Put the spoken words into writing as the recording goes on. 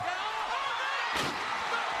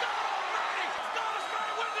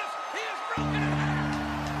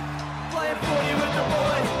Playing footy with the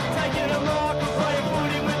boys, taking a mark, playing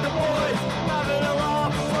footy with the boys, having a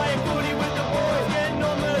laugh, playing footy with the boys, getting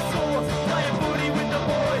on the sauce, playing footy with the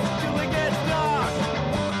boys till it gets dark.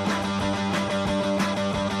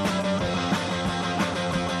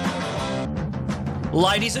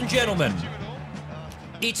 Ladies and gentlemen,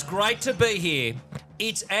 it's great to be here.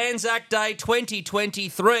 It's Anzac Day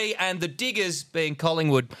 2023 and the Diggers, being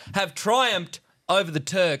Collingwood, have triumphed over the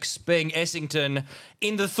Turks, being Essington,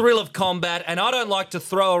 in the thrill of combat. And I don't like to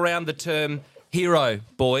throw around the term hero,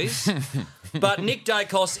 boys. But Nick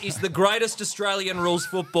Dacos is the greatest Australian rules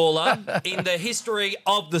footballer in the history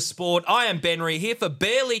of the sport. I am Benry, here for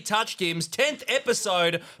Barely Touched Him's 10th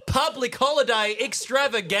episode, Public Holiday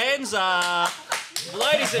Extravaganza.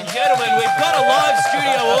 Ladies and gentlemen, we've got a live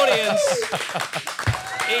studio audience.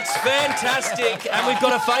 It's fantastic. And we've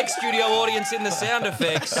got a fake studio audience in the sound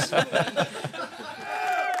effects.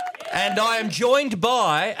 And I am joined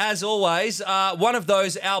by, as always, one of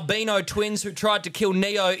those albino twins who tried to kill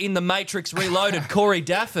Neo in The Matrix Reloaded, Corey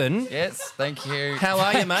Daffin. Yes, thank you. How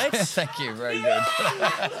are you, mate? Thank you, very good.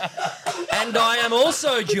 And I am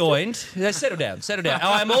also joined... Settle down.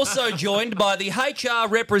 I am also joined by the HR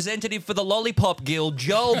representative for the Lollipop Guild,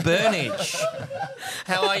 Joel Burnage.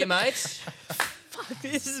 How are you, mate?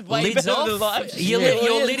 This is way Lid's better off? than live.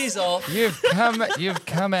 Your lid is off. You've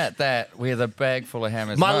come at that with a bag full of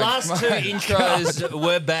hammers. My last two intros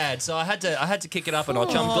were bad, so I had to kick it up a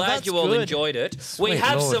notch. I'm glad that's you all good. enjoyed it. Sweet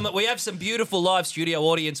Lord. We have some beautiful live studio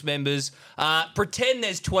audience members. Pretend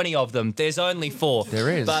there's 20 of them. There's only 4. There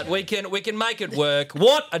is. But we can make it work.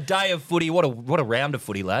 What a day of footy. What a round of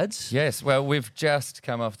footy, lads. Yes, well, we've just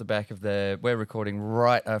come off the back of we're recording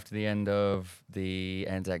right after the end of the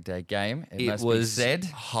Anzac Day game. It must be said.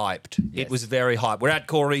 Hyped. Yes. It was very hyped. We're at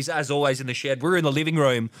Corey's, as always, in the shed. We're in the living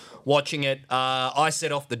room watching it. I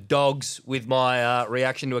set off the dogs with my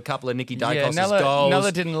reaction to a couple of Nicky Dacos' goals.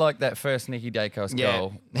 Nella didn't like that first Nicky Dacos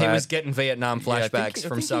goal. He was getting Vietnam flashbacks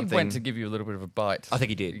from something. He went to give you a little bit of a bite. I think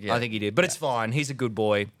he did. Yeah. But it's fine. He's a good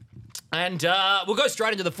boy. And we'll go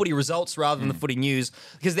straight into the footy results rather than the footy news,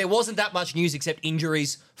 because there wasn't that much news except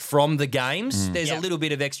injuries from the games. There's a little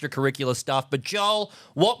bit of extracurricular stuff. But Joel,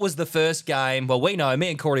 what was the first game? Well, we know, me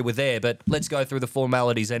and Corey were there, but let's go through the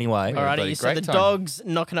formalities anyway. Alrighty, so the Dogs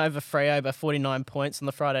knocking over Freo by 49 points on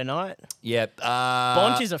the Friday night. Yep.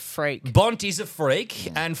 Bonty's a freak. Bonty's a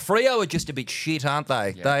freak, and Freo are just a bit shit, aren't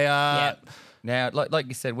they? Yeah. They are... Yep. Now, like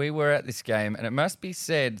you said, we were at this game, and it must be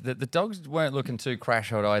said that the Dogs weren't looking too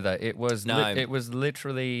crash hot either. It was it was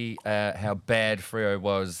literally how bad Freo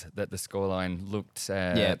was that the scoreline looked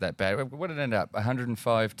that bad. What did it end up?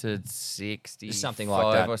 105 to 60, something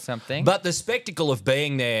like that, or something. But the spectacle of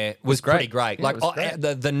being there was pretty great. Yeah, Like it was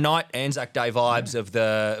great. the night Anzac Day vibes of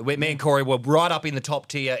me and Corey were right up in the top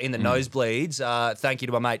tier in the nosebleeds. Thank you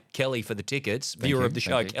to my mate Kelly for the tickets, viewer of the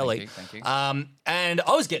show, Kelly. Thank you. And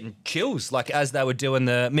I was getting chills, like as they were doing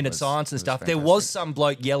the minute silence and stuff. There was some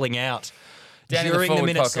bloke yelling out Down in the during the forward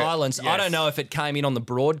minute pocket. silence. I Yes. don't know if it came in on the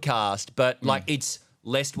broadcast, but like it's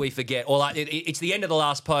lest we forget, or like it's the end of the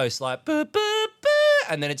last post, like boop, boop, boop,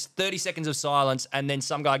 and then it's 30 seconds of silence, and then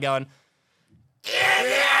some guy going,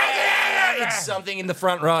 it's something in the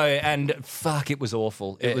front row, and fuck, it was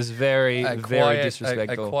awful. It was very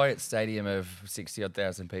disrespectful. A quiet stadium of 60-odd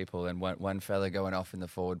thousand people, and one fella going off in the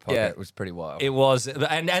forward pocket was pretty wild. It was,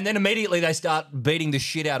 and then immediately they start beating the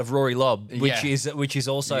shit out of Rory Lobb, which is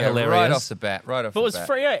also hilarious. Right off the bat. But was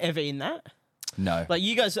Freo ever in that? No. Like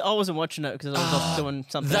you guys, I wasn't watching it because I was off doing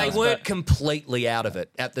something They else. weren't completely out of it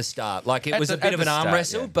at the start. Like it was a bit of an arm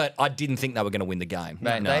wrestle, but I didn't think they were going to win the game.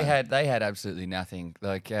 Man, No. they had absolutely nothing.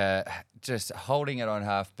 Like just holding it on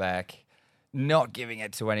half back, not giving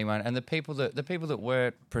it to anyone, and the people that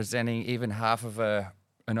were presenting even half of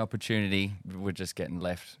an opportunity were just getting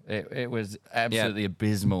left. It was absolutely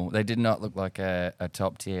abysmal. They did not look like a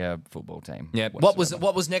top tier football team. Yeah. What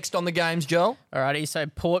was next on the games, Joel? Alrighty, so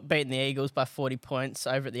Port beating the Eagles by 40 points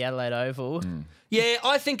over at the Adelaide Oval. Yeah,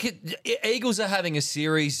 I think Eagles are having a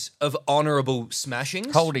series of honourable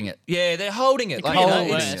smashings. Holding it. Yeah, they're holding it. Like, could you know,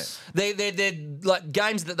 be it's, they're like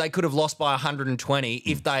games that they could have lost by 120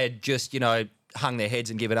 if they had just, hung their heads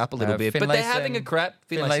and give it up a little bit. But they're having a crap.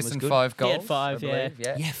 Finlayson was good. 5 goals. He had 5, I believe,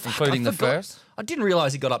 yeah. Yeah, fuck, including I the forgot. first. I didn't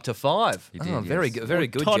realise he got up to 5. He did, very yes. good, very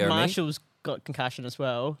good, Todd Jeremy. Marshall's got concussion as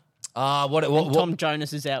well. What? And Tom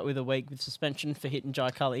Jonas is out with a week with suspension for hitting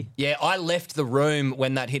Jai Cully. Yeah, I left the room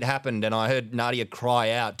when that hit happened, and I heard Nadia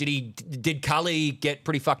cry out. Did Cully get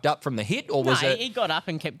pretty fucked up from the hit, or was No, it? he got up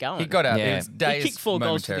and kept going. He got out. Yeah. It was days He kicked 4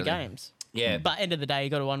 goals for the momentarily. games. Yeah. But end of the day, he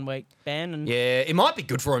got a 1 week ban. And Yeah, it might be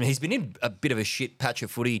good for him. He's been in a bit of a shit patch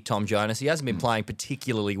of footy, Tom Jonas. He hasn't been playing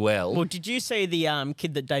particularly well. Well, did you see the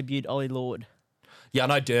kid that debuted, Ollie Lord? Yeah, I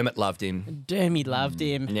know Dermot loved him. Dermy loved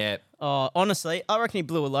him. Yeah. Oh, honestly, I reckon he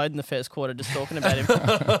blew a load in the first quarter just talking about him.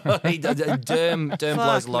 Derm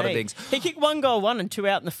blows a lot of me. things. He kicked 1 goal, 1 and 2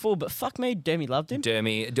 out in the full, but fuck me, Dermy loved him.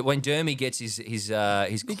 When Dermy gets his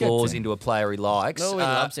claws into a player he likes, Oh, he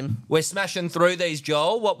loves him. We're smashing through these,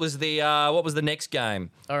 Joel. What was the next game?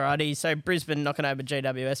 Alrighty, so Brisbane knocking over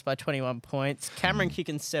GWS by 21 points. Cameron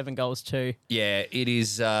kicking 7 goals too. Yeah, it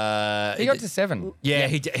is. He got to 7. Yeah,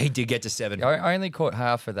 he did get to 7. I only caught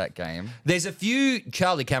half of that game. There's a few.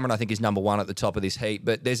 Charlie Cameron, I think, is number 1 at the top of this heap,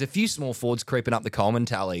 but there's a few small forwards creeping up the Coleman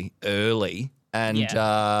tally early. And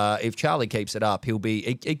if Charlie keeps it up,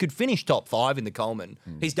 he could finish top 5 in the Coleman.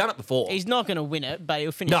 He's done it before. He's not going to win it, but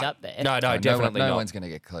he'll finish up there. No, definitely no not. one's going to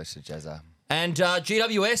get close to Jezza. And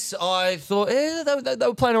GWS, I thought they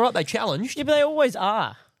were playing all right. They challenged. Yeah, but they always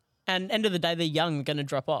are. And end of the day, they're young, going to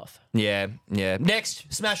drop off. Yeah.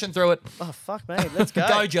 Next, smashing through it. Oh, fuck, mate. Let's go.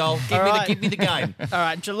 Go, Joel. Give me the game. All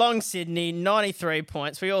right, Geelong, Sydney, 93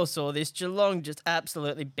 points. We all saw this. Geelong just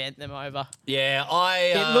absolutely bent them over. Yeah,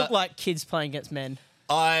 It looked like kids playing against men.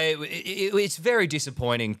 It's very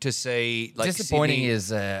disappointing to see. Like, Disappointing Sydney.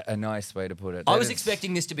 is a nice way to put it. I was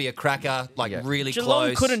expecting this to be a cracker, really Geelong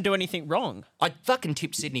close. couldn't do anything wrong. I fucking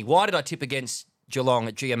tipped Sydney. Why did I tip against Geelong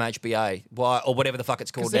at GMHBA? Why, or whatever the fuck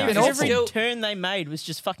it's called now? they've been Is it awful. still- Every turn they made was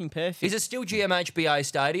just fucking perfect. Is it still GMHBA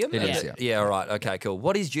Stadium? It is, Yeah, yeah. all right. Okay, cool.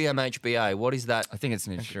 What is GMHBA? What is that? I think it's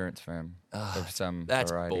an insurance firm of some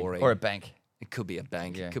that's variety. boring. Or a bank. It could be a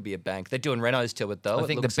bank. Yeah. It could be a bank. They're doing Renos to it, though. I It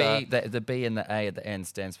think looks, the B and the A at the end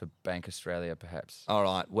stands for Bank Australia, perhaps. all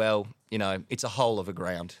right. Well, it's a hole of a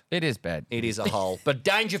ground. It is bad. It is a hole. But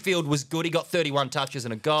Dangerfield was good. He got 31 touches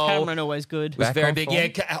and a goal. Cameron always good. was Back very on big. form.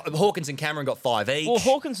 Yeah, Hawkins and Cameron got 5 each. Well,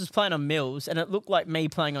 Hawkins was playing on Mills, and it looked like me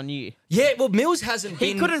playing on you. Yeah, well, Mills hasn't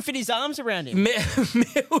He been. couldn't fit his arms around him.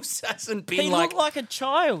 Mills hasn't been He like. looked like a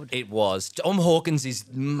child. It was. Tom Hawkins is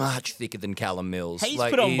much thicker than Callum Mills. He's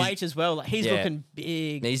Like, put on weight as well. Like, he's yeah. looking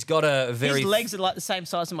big. He's got a very. His legs are like the same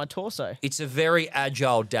size as my torso. It's a very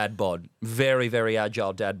agile dad bod. Very, very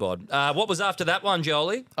agile dad bod. What was after that one,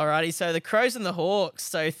 Jolie? Alrighty, so the Crows and the Hawks.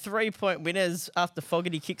 So 3-point winners after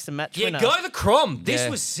Fogarty kicks a match Yeah, winner. go the Crom. This Yeah.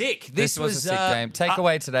 was sick. This was a sick game. Take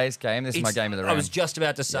away today's game. This is my game of the round. I was just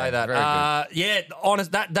about to say Yeah, that. very good. Yeah,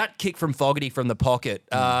 honest, that kick from Fogarty from the pocket,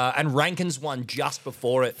 and Rankin's one just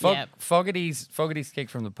before it. Yeah. Fogarty's kick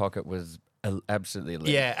from the pocket was absolutely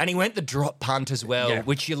elite. Yeah, and he went the drop punt as well, Yeah.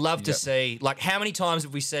 which you love to Yep. see. Like, how many times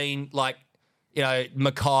have we seen, like,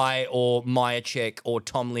 Mackay or Myercheck or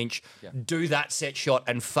Tom Lynch do that set shot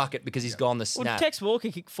and fuck it because he's gone the Well, snap? Tex Walker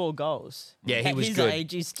kicked 4 goals. Yeah, he At was his good.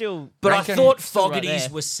 age, he's still. But Rankin- I thought still right Fogarty's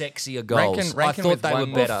there. were sexier goals. Rankin I thought with they were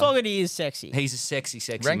one- better. Well, Fogarty is sexy. He's a sexy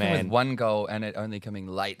Rankin man. with 1 goal and it only coming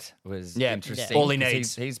late was Yeah. interesting. All he 'cause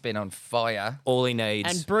needs. He's been on fire. All he needs.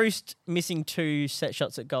 And Bruce missing 2 set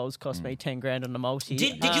shots at goals cost me 10 grand on the multi.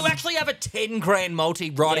 Did you actually have a 10 grand multi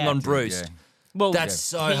riding Yeah. on Bruce? Yeah. Well, That's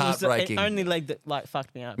so he was heartbreaking. the only leg that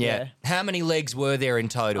fucked me up. Yeah. How many legs were there in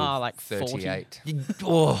total? Oh, like 40. 38.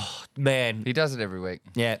 Oh, man. He does it every week.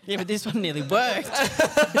 Yeah. Yeah, but this one nearly worked.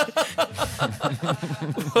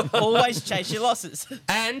 Always chase your losses.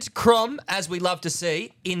 And Crom, as we love to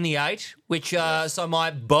see, in the 8, which, so my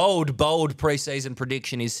bold preseason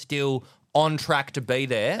prediction is still on track to be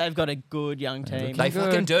there. They've got a good young team. They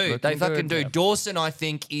fucking do. Looking They fucking good, do. yeah. Dawson, I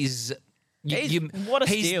think, is. What a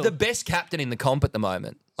he's steal. the best captain in the comp at the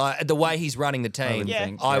moment. The way he's running the team, would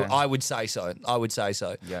think, I, yeah. I would say so. I would say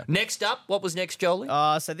so. Yeah. Next up, what was next, Jolie?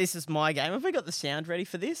 So this is my game. Have we got the sound ready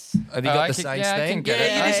for this? Have you Oh, got I the can- Saints yeah, I thing? can get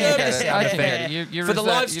it. you I can deserve get the it. sound I can effect. get it. You For the reserve-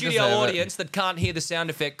 live you studio deserve it. audience that can't hear the sound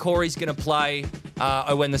effect, Corey's going to play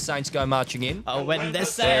when the Saints go marching in. Oh, when the There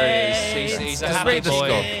Saints. he is. He's a Just happy read the boy.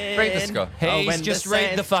 score. Read the score. He's when just the read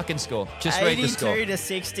the Saints- fucking score. Just read the score. 82 to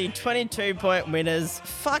 60, 22-point winners.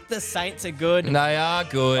 Fuck, the Saints are good. They are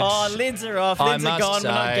good. Oh, lids are off. I Lids are must gone. We're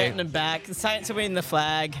not say- getting them back. The Saints are winning the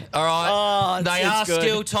flag. All right. Oh, it's they are good.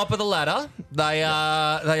 still top of the ladder. They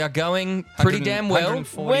are going pretty damn well.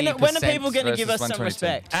 140% When are people going to give us versus some 122.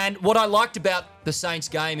 respect? And what I liked about the Saints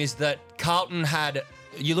game is that Carlton had.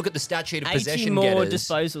 You look at the stat sheet of 80 possession more getters.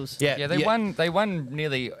 disposals. Yeah, they won. They won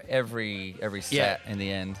nearly every set Yeah. in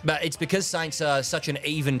the end. But it's because Saints are such an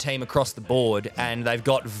even team across the board, and they've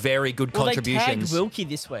got very good Well, they tagged contributions. Wilkie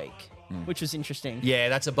this week, which was interesting. Yeah,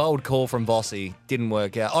 that's a bold call from Vossi. Didn't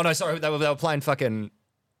work out. Oh no, sorry, they were playing fucking.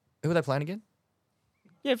 Who were they playing again?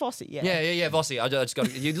 Yeah, Vossi, yeah. Yeah, Vossi. I just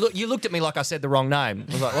got you. You looked at me like I said the wrong name.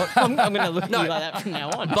 I was like, what? I'm going to look at you like that from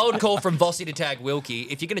now on. Bold call from Vossi to tag Wilkie.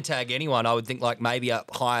 If you're going to tag anyone, I would think like maybe a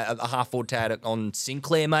half-forward tag on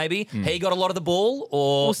Sinclair maybe. He got a lot of the ball,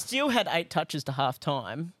 or... Well, Steele had 8 touches to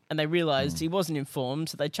half-time, and they realised he wasn't informed,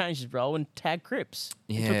 so they changed his role and tagged Cripps.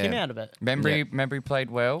 And took him out of it. Membry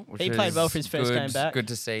played well. He played well for his first game back. Good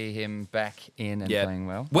to see him back in and playing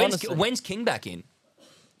well. When's King back in?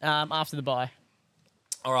 After the bye.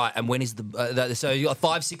 All right, and when is so you got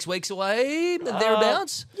 5-6 weeks away,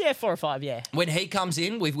 thereabouts? Yeah, 4 or 5, yeah. When he comes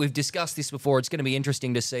in, we've discussed this before. It's going to be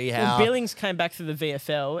interesting to see how... Well, Billings came back through the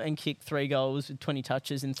VFL and kicked 3 goals with 20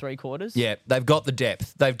 touches in 3 quarters. Yeah, they've got the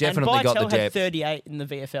depth. They've definitely got the Vitel had depth. 38 in the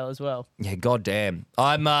VFL as well. Yeah, goddamn.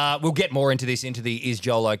 We'll get more into this into the Is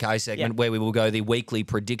Joel OK segment where we will go the weekly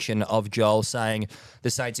prediction of Joel saying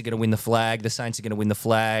the Saints are going to win the flag. The Saints are going to win the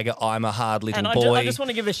flag. I'm a hard little boy. I just want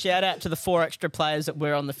to give a shout out to the 4 extra players that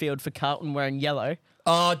were on the field for Carlton wearing yellow.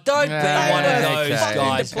 Oh, don't be one of those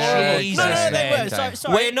guys. Jesus, man. They were.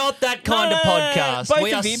 Sorry. We're not that kind of podcast. Both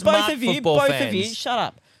We are of you, smart both of you, football both fans. of you, shut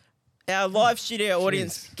up. Our live studio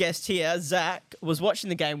audience guest here, Zach, was watching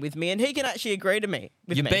the game with me, and he can actually agree to me.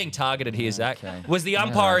 You're being targeted here, Zach. Okay. Was the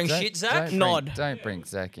umpiring shit, Zach? Don't bring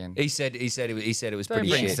Zach in. He said it was Don't pretty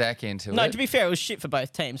bring shit. Zach into it. No, to be fair, it was shit for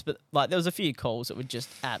both teams, but like there was a few calls that were just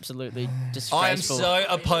absolutely disgraceful. I am so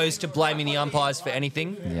opposed to blaming the umpires for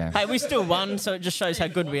anything. Yeah. Hey, we still won, so it just shows how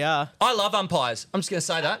good we are. I love umpires. I'm just going to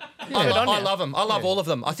say that. Good on I you. love them. I love all of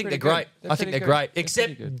them. I think they're pretty great. good. I think they're They're great. pretty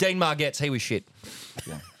Except good. Dean Margetts, he was shit.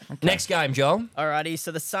 Yeah. Next game, Joel. Alrighty,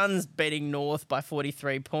 so the Suns beating North by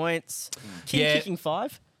 43 points. King Yeah. kicking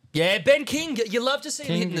 5. Yeah, Ben King. You love to see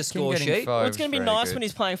him hitting the score getting sheet. 5 Well, it's going to be very nice good. when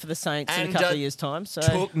he's playing for the Saints in And, a couple uh, of years' time. So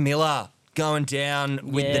Took Miller going down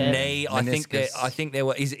with the Yeah. knee. Meniscus. I think there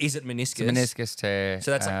were. Is it meniscus? Meniscus tear.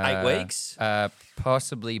 So that's like 8 weeks?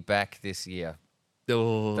 Possibly back this year.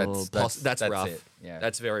 Oh, that's rough. it. Yeah.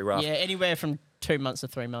 That's very rough. yeah, anywhere from 2 months to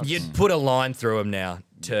 3 months. You'd put a line through him now.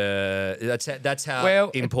 That's how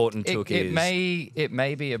important Took is. It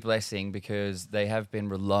may be a blessing because they have been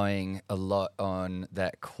relying a lot on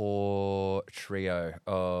that core trio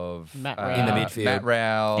of Matt Rao. In the midfield. Matt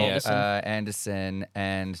Rao, Anderson. Anderson,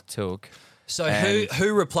 and Took. So And-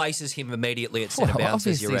 who replaces him immediately at centre bounce,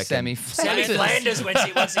 as you obviously reckon? Sammy Sammy Flanders once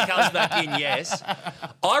he comes back in, yes.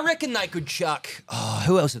 I reckon they could chuck... Oh,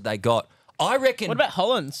 who else have they got? I reckon... What about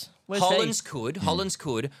Hollins? Where's Hollins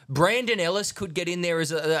could. Brandon Ellis could get in there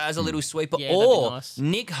as a little sweeper. Yeah, that'd be or nice.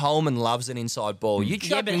 Nick Holman loves an inside ball. You chuck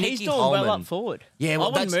Yeah, but he's Nicky doing Holman. well up forward. Yeah, well, I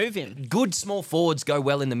wouldn't that's- move him. Good small forwards go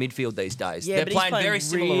well in the midfield these days. Yeah, They're but he's playing playing very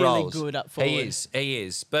similar really roles. good up He forward.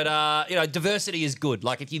 is. But diversity is good.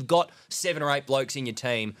 Like if you've got 7 or 8 blokes in your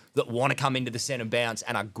team that want to come into the centre bounce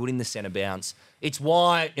and are good in the centre bounce, it's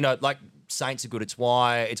why like Saints are good. It's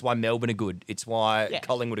why Melbourne are good. It's why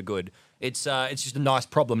Collingwood are good. It's just a nice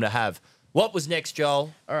problem to have. What was next,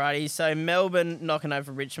 Joel? Alrighty, so Melbourne knocking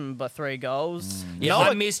over Richmond by 3 goals. Yeah,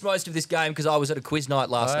 I missed most of this game because I was at a quiz night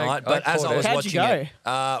last night. But as I was How'd you watching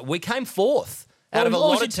it, we came 4th out of a What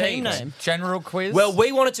was lot of your team teams. name? General quiz. Well,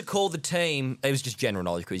 we wanted to call the team. It was just general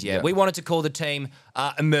knowledge quiz. Yeah, Yeah. we wanted to call the team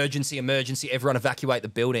emergency. Everyone evacuate the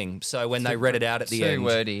building. So when they read it out at the too end,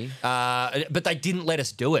 wordy. but they didn't let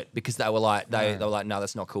us do it because they were like, they were like, no,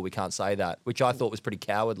 that's not cool. We can't say that, which I thought was pretty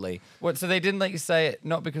cowardly. What? So they didn't let you say it,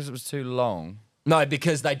 not because it was too long. No,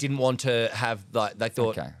 because they didn't want to have. Like, they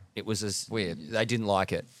thought Okay. it was as Weird. They didn't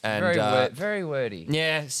like it, and Very wordy.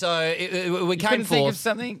 yeah. So we You came couldn't think of fourth.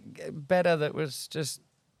 something better that was just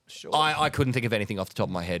short. I couldn't think of anything off the top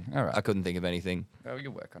of my head. All right. I couldn't think of anything. Well, you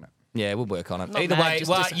work on it. Yeah, we'll work on it. Not Either mad, way, just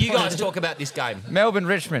well, you guys disappointed. talk about this game. Melbourne,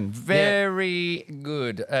 Richmond, very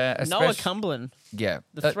good. Noah Cumberland, Yeah.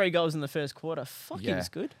 the 3 goals in the first quarter. Fuck, he yeah. was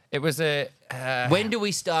good. It was a. When do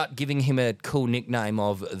we start giving him a cool nickname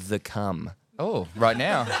of the Cum? Oh, right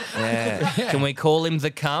now. Yeah. Can we call him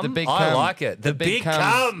the Cum? The big I cum. like it. The big cums-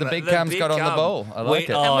 Cum. the big cum's got on the cum. ball. I like it.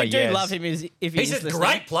 And Oh, we do yes. love him if He's he's a listening.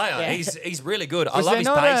 great player. Yeah. He's really good. I love his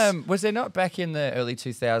pace. Was there not back in the early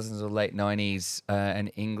 2000s or late 90s an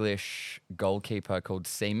English goalkeeper called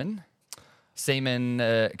Seaman? Seaman,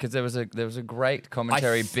 because there was a great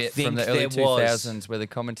commentary bit from think the early there was. 2000s where the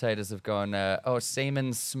commentators have gone,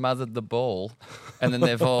 Seaman smothered the ball, and then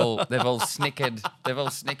they've all snickered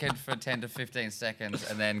for 10 to 15 seconds,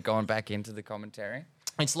 and then gone back into the commentary.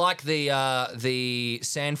 It's like the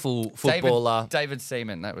Sandful footballer. David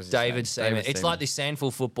Seaman, that was his David name. Seaman. It's like the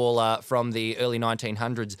Sandful footballer from the early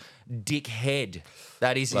 1900s, Dick Head.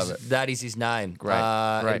 That is Love that is his name. Great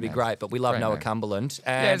It'd be name. great. But we love Great Noah name. Cumberland.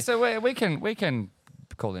 Yeah, And so we can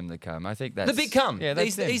call him the cum. I think that's The big cum. Yeah,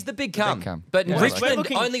 that's he's the big cum. cum. But Yeah, Richmond we're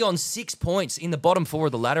looking- only on 6 points in the bottom 4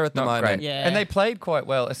 of the ladder at the Not moment. great. Yeah. And they played quite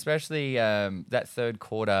well, especially that third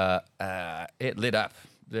quarter. It lit up.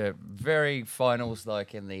 The very finals,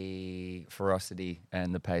 like in the ferocity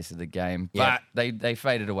and the pace of the game. Yeah. But they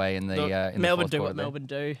faded away in the in Melbourne the fourth do quarter what there. Melbourne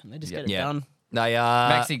do, and they just get it Yeah. done. They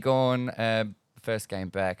Maxi gone, first game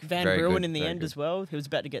back. Van Very Bruin good, in the very end good. as well. He was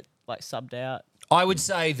about to get subbed out. I would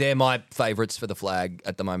say they're my favourites for the flag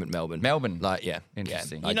at the moment, Melbourne. Melbourne. Like, yeah.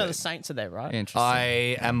 Interesting. Yeah, You I know do. the Saints are there, right? Interesting.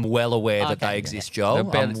 I am well aware that Okay, they yeah. exist, Joel.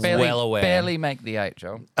 They'll I'm well aware. Barely make the 8,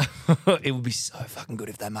 Joel. It would be so fucking good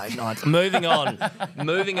if they made 9. Moving on.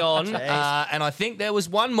 And I think there was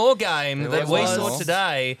one more game There that we was. saw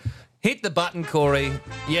today. Hit the button, Corey.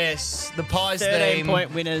 Yes, the Pies 13 team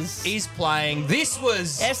point winners. is playing. This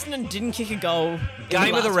was Essendon didn't kick a goal.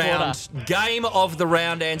 game of the last round. Game of the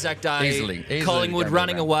round, Anzac Day. Easily Collingwood game of the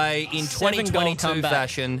running round. away in 7-goal 2022 comeback.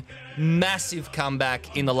 fashion. Massive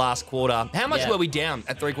comeback in the last quarter. How much Yeah. were we down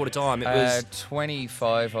at 3/4 time? It was.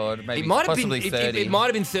 25 odd, maybe It might have been. possibly It, 30. it might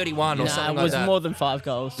have been 31 or Nah, something it like was that. more than 5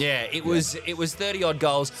 goals. Yeah, it was 30 odd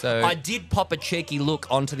goals. So- I did pop a cheeky look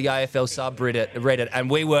onto the AFL subreddit,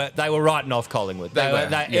 and they were writing off Collingwood.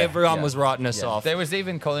 Yeah, Everyone was yeah. writing us Yeah. off. There was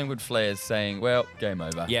even Collingwood flares saying, well, game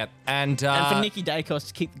over. Yeah, and And for Nicky Dacos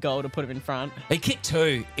to kick the goal to put him in front. he kicked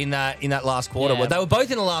 2 in that last quarter. Yeah. They were both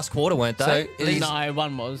in the last quarter, weren't they? So, No,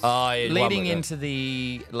 one was. Oh, yeah, one Leading was- into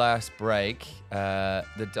the last break,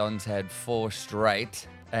 the Dons had 4 straight,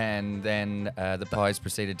 and then the Pies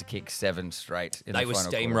proceeded to kick 7 straight. In They the were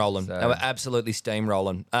final steamrolling. quarter. They were absolutely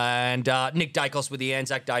steamrolling. And Nick Dacos with the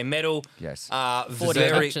Anzac Day medal. Yes. 40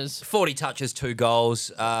 touches. 40 touches, 2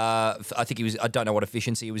 goals. I think he was. I don't know what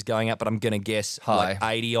efficiency he was going at, but I'm going to guess High. like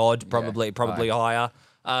 80 odd, probably higher.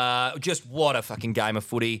 Just what a fucking game of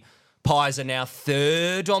footy. Pies are now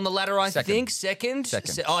 3rd on the ladder, I Second. think. Second.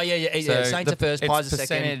 Second. Yeah. Saints are first. Pies are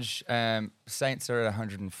second. percentage, Saints are at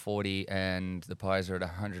 140 and the Pies are at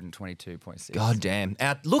 122.6. God damn!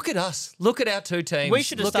 Look at us. Look at our 2 teams. We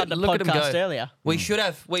should have started a look at 'em podcast go. earlier. We should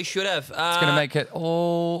have. We should have. It's going to make it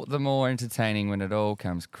all the more entertaining when it all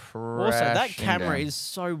comes crashing Also, that camera down. is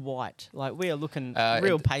so white. Like, we are looking Uh,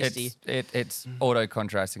 real it- pasty. It's auto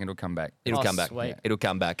contrasting. It'll come back. It'll Oh, come back. sweet. It'll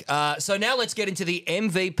come back. So now let's get into the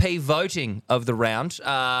MVP voting of the round.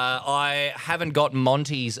 I haven't got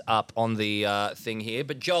Monty's up on the thing here,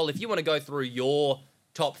 but Joel, if you want to go through your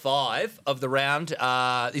top 5 of the round,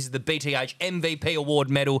 this is the BTH MVP Award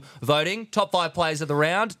medal voting. Top 5 players of the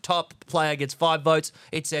round. Top player gets 5 votes,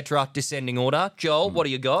 etc. Descending order. Joel, what do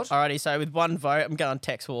you got? Alrighty, so with 1 vote, I'm going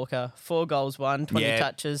Tex Walker. 4 goals, 20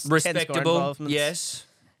 touches, 10 scoring respectable. involvements. Yes.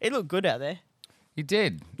 It looked good out there. He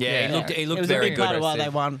did. Yeah, he looked It was very a big good. part of why they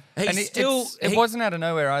won. He's And still. it wasn't out of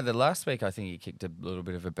nowhere either. Last week, I think he kicked a little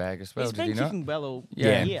bit of a bag as well. He's Did been he not? kicking well all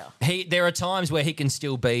Yeah. year. There are times where he can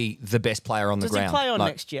still be the best player on the Does he ground. play on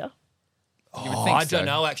Like- next year? You would Oh, think I so. don't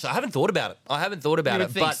know, actually. I haven't thought about it. You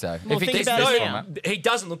would think but so. Well, If he think keeps about this it form now. up. he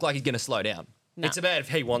doesn't look like he's going to slow down. No. It's about if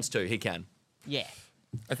he wants to, he can. Yeah.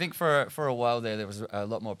 I think for a while there was a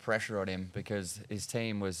lot more pressure on him because his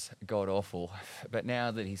team was god awful. But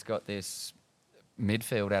now that he's got this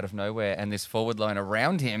midfield out of nowhere and this forward line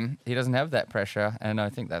around him, he doesn't have that pressure, and I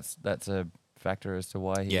think that's a factor as to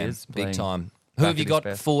why he is big playing time. Who back have you at his got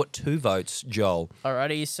best. for 2 votes, Joel?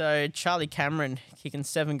 Alrighty, so Charlie Cameron kicking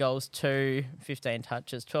 7 goals, 15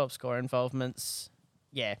 touches, 12 score involvements.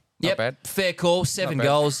 Yeah. Not bad. Fair call. 7 Not bad.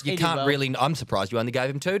 goals. You He did can't well. really. I'm surprised you only gave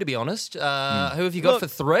him 2, to be honest. Who have you got Look- for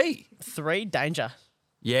 3? 3, danger.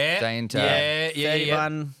 Yeah. Danger. Yeah.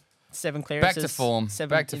 31, 7 Back clearances. to form. 7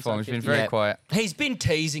 Back to form. He's been very Yeah. quiet. He's been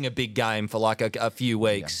teasing a big game for like a few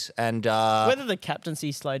weeks, and Whether the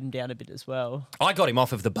captaincy slowed him down a bit as well. I got him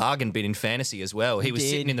off of the bargain bin in fantasy as well. He was did.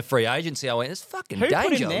 sitting in the free agency. I went, "It's fucking Who put him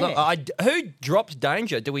danger." there? Look, who dropped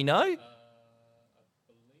danger? Do we know?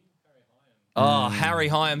 Oh, Harry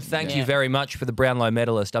Hyam, thank you Yeah. very much for the Brownlow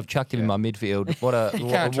medalist. I've chucked him in my midfield. What a You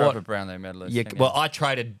can't what, drop a Brownlow medalist. yeah, can you? well, I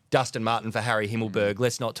traded Dustin Martin for Harry Himmelberg.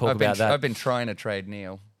 Let's not talk about that. I've been trying to trade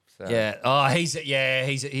Neil. So. Yeah. Oh,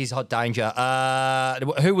 he's hot danger.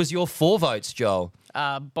 Who was your 4 votes, Joel?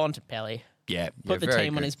 Bontempelli. Yeah. Put the very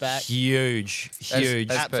team on good. his back. Huge. As per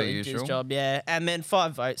Absolutely did his usual. job, yeah. And then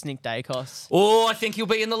 5 votes, Nick Dacos. Oh, I think he'll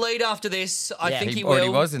be in the lead after this. I Yeah. think he He will. already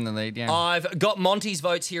was in the lead, yeah. I've got Monty's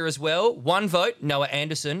votes here as well. 1 vote, Noah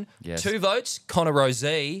Anderson. Yes. 2 votes, Connor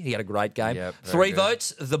Rozee. He had a great game. Yep, very 3 good.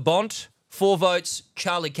 votes, The Bont. 4 votes,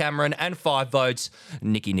 Charlie Cameron. And 5 votes,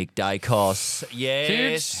 Nick Dacos.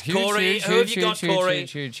 Yes. Huge, Corey, huge, who have huge, you got, huge, Corey?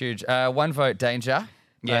 Huge. 1 vote, danger.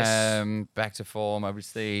 Yes. Back to form,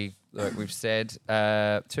 obviously, like we've said.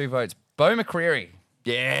 2 votes, Bo McCreary.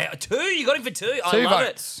 Yeah, 2. You got him for 2. I Two love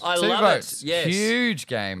votes. it. I Two love votes. it. Yes. Huge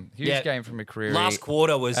game. Huge Yeah. game from McCreary. Last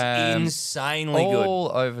quarter was insanely good.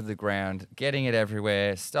 All over the ground, getting it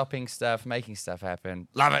everywhere, stopping stuff, making stuff happen.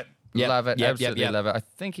 Love it. Yep, Love it. yep, Absolutely yep. love it. I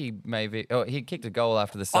think he maybe. Oh, he kicked a goal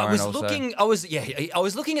after the I siren. was also. looking. I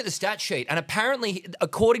was looking at the stat sheet, and apparently,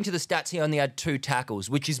 according to the stats, he only had 2 tackles,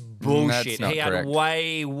 which is bullshit. not He had correct.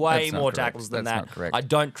 way That's not more correct. tackles than That's that. not correct. I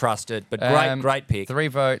don't trust it, but great pick. 3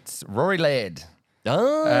 votes. Rory Laird.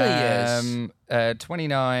 Oh yes.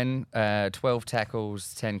 29, 12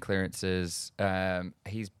 tackles, 10 clearances.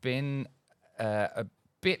 He's been a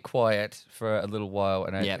bit quiet for a little while,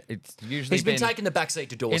 and Yep. it's usually He's been taking the backseat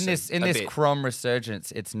to Dawson. in a this bit. Crom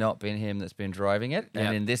resurgence. It's not been him that's been driving it, Yep.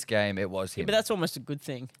 and in this game it was him. But that's almost a good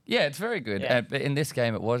thing. Yeah, it's very good. Yeah. But in this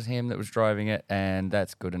game, it was him that was driving it, and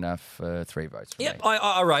that's good enough for 3 votes. For Yep, me.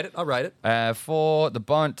 I rate it. I rate it. 4 the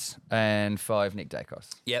Bont and 5 Nick Dacos.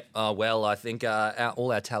 Yep. Well, I think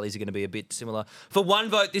all our tallies are going to be a bit similar. For 1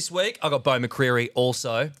 vote this week, I got Bo McCreary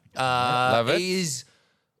also. Love it. He is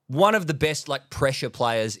one of the best pressure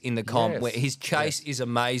players in the comp. Yes, Where his chase is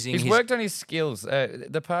amazing. He's worked on his skills.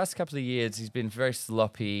 The past couple of years, he's been very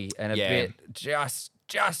sloppy and a Yeah. bit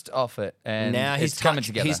just off it. And Now his it's coming touch,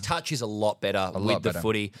 together. his touch is a lot better with lot the better.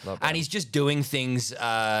 footy, Lot and better. he's just doing things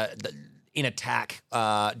in attack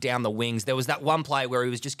down the wings. There was that one play where he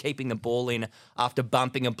was just keeping the ball in after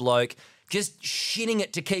bumping a bloke, just shitting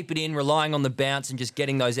it to keep it in, relying on the bounce and just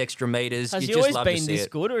getting those extra meters. Has You he just always love to been see this it.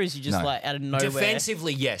 good, or is he just No. out of nowhere?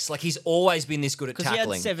 Defensively, yes. He's always been this good at Because he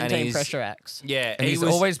tackling. had 17 pressure acts. Yeah, and he's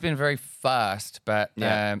always been very fast, but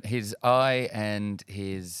Yeah. his eye and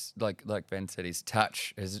his like Ben said, his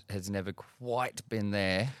touch has never quite been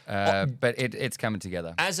there. But it's coming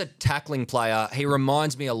together. as a tackling player, he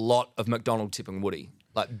reminds me a lot of McDonald, Tip and Woody,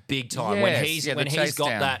 big time. When Yes, he's yeah, the when he's chase got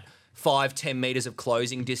down. that 5-10 meters of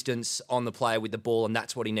closing distance on the player with the ball, and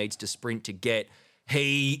that's what he needs to sprint to get.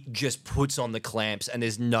 He just puts on the clamps, and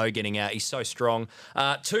there's no getting out. He's so strong.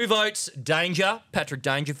 2 votes, Danger, Patrick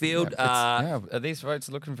Dangerfield. These votes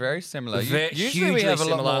are looking very similar. Ve- Usually we hugely have a lot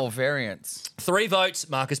similar. more variance. 3 votes,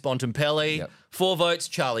 Marcus Bontempelli. Yep. 4 votes,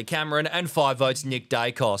 Charlie Cameron. And 5 votes, Nick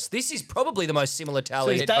Dacos. This is probably the most similar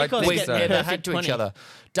tally So is Dacos we've getting the ever perfect had to 20? each other.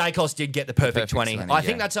 Dacos did get the perfect, Perfect 20. 20, I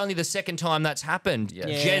think yeah. that's only the second time that's happened. Yeah.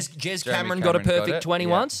 Yeah. Jez Jeremy Cameron got a Cameron got perfect it. 20 Yeah.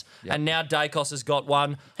 once, Yeah. and now Dacos has got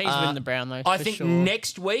one. He's winning the Brown, though, I for think sure.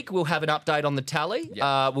 next week we'll have an update on the tally.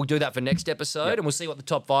 Yep. We'll do that for next episode, Yep. and we'll see what the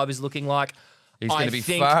top 5 is looking like. He's going to be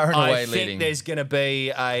think- far and away I think leading. there's going to be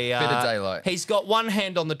a Bit of daylight. He's got one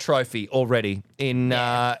hand on the trophy already in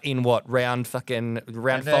what round 5, And,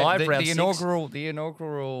 round the 6? inaugural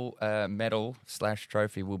medal /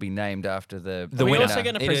 trophy will be named after the The Are we winner. also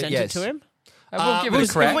going to It- present yes. it to him? We'll give it we'll- a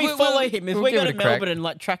crack. If we We'll- follow him, if we'll we give go it to a crack. Melbourne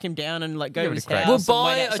and track him down and go Give to it a his crack. house, We'll and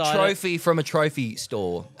buy wait a outside it. trophy from a trophy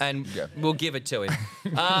store and Yeah. we'll give it to him.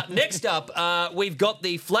 Next up, we've got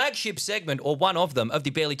the flagship segment, or one of them, of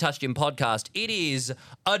the Barely Touched Him podcast. It is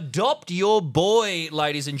Adopt Your Boy,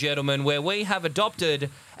 ladies and gentlemen, where we have adopted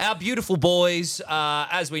our beautiful boys.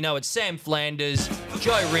 As we know, it's Sam Flanders,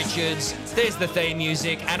 Joe Richards. There's the theme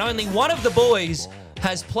music. And only one of the boys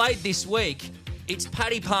has played this week. It's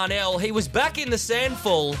Paddy Parnell. He was back in the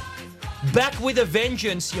Sandful. Back with a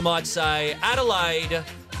vengeance, you might say. Adelaide,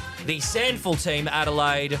 the Sandful team,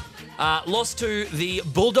 Adelaide, lost to the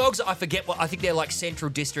Bulldogs. I forget what, I think they're like Central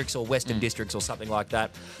Districts or Western Districts or something like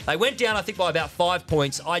that. They went down, I think, by about 5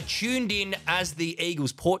 points. I tuned in as the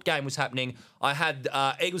Eagles-Port game was happening. I had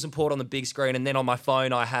Eagles and Port on the big screen, and then on my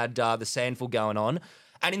phone I had the Sandful going on.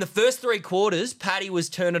 And in the first 3 quarters, Paddy was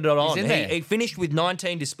turning it on. in there. He finished with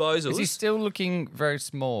 19 disposals. Is he still looking very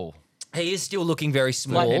small? He is still looking very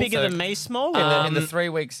small. Like bigger So- than me, small? In the 3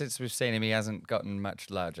 weeks since we've seen him, he hasn't gotten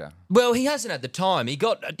much larger. Well, he hasn't at the time. He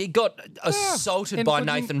got assaulted in by good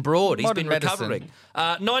Nathan Broad. He's modern been medicine. recovering.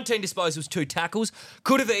 19 disposals, 2 tackles.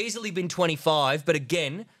 Could have easily been 25, but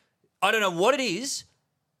again, I don't know what it is.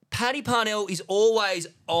 Paddy Parnell is always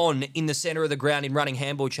on in the centre of the ground in running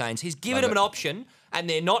handball chains. He's given him an option, and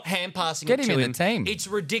they're not hand passing Get it him to in the him. team. It's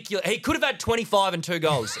ridiculous. He could have had 25 and 2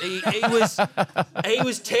 goals. He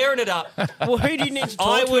was tearing it up. Well, who do you need to talk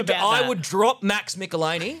I to would about that? would drop Max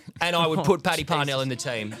Michelini and I would put Paddy Parnell in the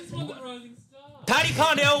team. Paddy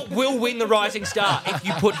Parnell will win the Rising Star if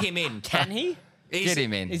you put him in. Can he? He's- Get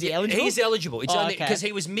him in. Is he eligible? He's eligible. It's Oh, only okay. because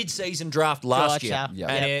he was mid-season draft last year. Gotcha. Yeah.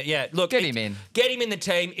 And, look, Get him in. Get him in the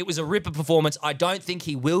team. It was a ripper performance. I don't think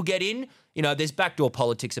he will get in. You know, there's backdoor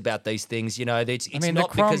politics about these things. You know, it's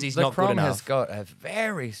not because he's not good the Crom has enough. got a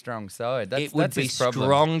very strong side. It would that's be his problem.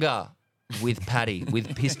 stronger. with Paddy,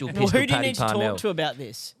 with Pistol Well, Pistol who do you Paddy need to Parnell. talk to about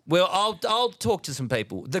this? Well, I'll talk to some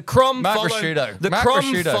people. The Crom Mark follow Rasciuto. the Mark Crom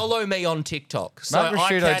Rasciuto. follow me on TikTok, so Mark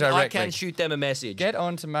I Rasciuto can directly. shoot them a message. Get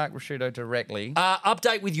on to Mark Rasciuto directly.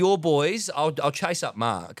 Update with your boys. I'll chase up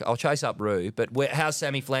Mark. I'll chase up Rue. But how's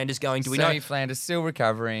Sammy Flanders going? Do we Sammy know Flanders still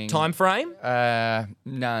recovering. time frame?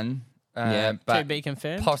 None. Yeah. To but be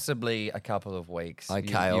confirmed. possibly a couple of weeks.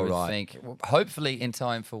 Okay, you all would right. think. Hopefully in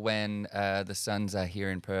time for when the Suns are here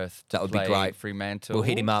in Perth. To That would be play great. Fremantle. We'll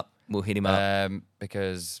hit him up.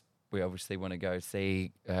 Because we obviously want to go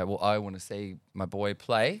see. I want to see my boy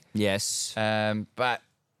play. Yes. But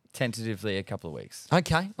tentatively a couple of weeks.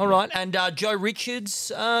 Okay. All right. And Joe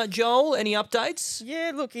Richards, Joel, any updates?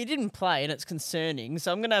 Yeah, look, he didn't play, and it's concerning.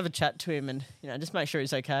 So I'm going to have a chat to him and just make sure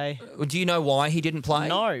he's okay. Do you know why he didn't play?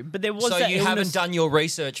 No, but there was So that you illness. haven't done your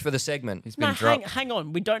research for the segment. He's been No, dropped. hang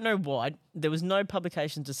on. We don't know why. There was no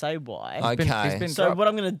publication to say why. Okay. He's been So dropped. what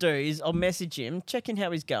I'm going to do is I'll message him, check in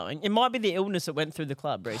how he's going. It might be the illness that went through the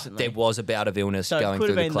club recently. There was a bout of illness so going it could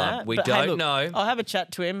through have the been club. that. We But don't hey, look, know. I'll have a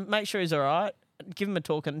chat to him, make sure he's all right. Give him a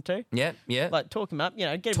talking to. Yeah. Like talk him up, get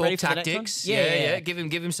him Talk ready for the next tactics. one. Yeah. Give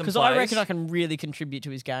him some Because plays. I reckon I can really contribute to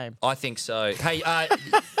his game. I think so. Hey,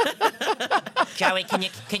 Joey, can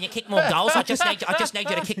you kick more goals? I just need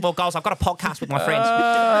you to kick more goals. I've got a podcast with my friends.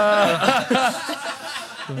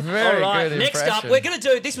 Very all right. good Next up, impression. we're going to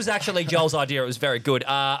do. This was actually Joel's idea. It was very good.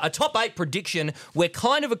 A top 8 prediction. We're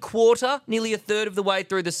kind of a quarter, nearly a third of the way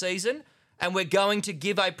through the season, and we're going to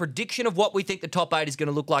give a prediction of what we think the top 8 is going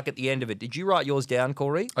to look like at the end of it. Did you write yours down,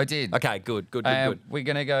 Corey? I did. Okay, good. We're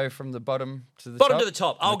going to go from the bottom to the Bottom top. to the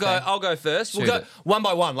top. I'll go first. We'll Shoot go it. one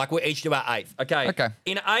by one, like we each do our 8th. Okay. Okay.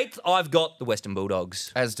 In 8th, I've got the Western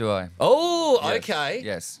Bulldogs. As do I. Oh, Yes. okay.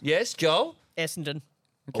 Yes. Yes, Joel? Essendon.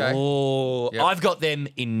 Okay. Oh, Yep. I've got them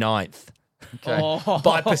in 9th. Okay. Oh,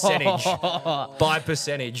 By percentage. By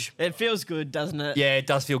percentage. it feels good, doesn't it? Yeah, it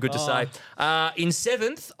does feel good to say. In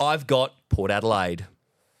 7th, I've got Port Adelaide.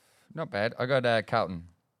 Not bad. I got Carlton.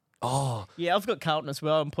 Yeah, I've got Carlton as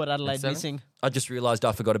well and Port Adelaide seven? missing. I just realised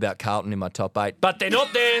I forgot about Carlton in my top 8. But they're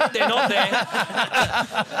not there. They're not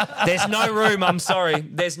there. There's no room. I'm sorry.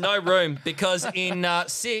 There's no room because in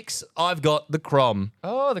 6, I've got the Crom.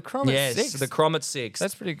 Oh, the Crom Yes, at 6. the Crom at 6.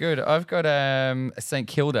 That's pretty good. I've got St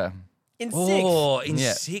Kilda. In 6th. Oh, in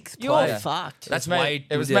Yeah. 6th You're place. fucked. That's Ma- way.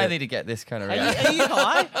 It was yeah. mainly to get this kind of Are round. you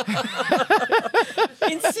high?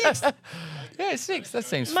 In 6th? Yeah, 6. That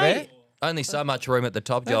seems Mate. fair. Only so much room at the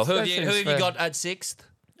top, Joel. That's- Who that have seems you fair. got at 6th?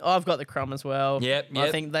 I've got the Crom as well. Yep.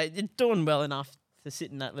 I think they're doing well enough to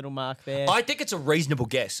sit in that little mark there. I think it's a reasonable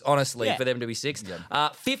guess, honestly, Yeah. for them to be 6th.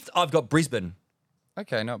 5th, I've got Brisbane.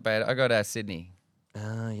 Okay, not bad. I got Sydney.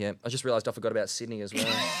 Yeah. I just realised I forgot about Sydney as well.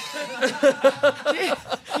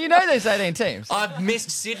 You know there's 18 teams. I've missed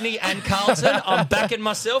Sydney and Carlton. I'm backing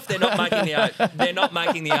myself. They're not making the 8. They're not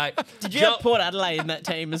making the 8. Did you have Port Adelaide in that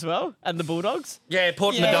team as well? And the Bulldogs? Yeah,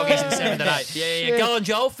 Port and the Yeah. Doggies in 7th and 8th. Yeah. Go on,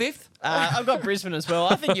 Joel, 5th. I've got Brisbane as well.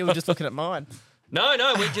 I think you were just looking at mine. No,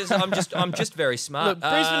 I'm just very smart. Look,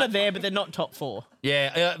 Brisbane are there, but they're not top 4.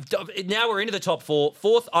 Yeah. Now we're into the top 4.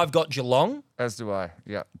 4th, I've got Geelong. As do I.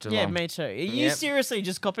 Yeah, Geelong. Yeah, me too. Are you Yep. seriously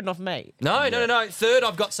just copying off me? No. 3rd,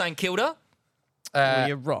 I've got St Kilda. Well,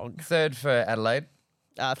 you're wrong. 3rd for Adelaide.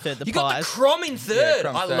 Third, the You got the Pies. Crom in 3rd.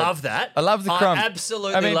 Crom I third. love that. I love the Crom. I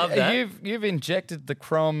absolutely love that. You've injected the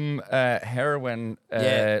Crom heroin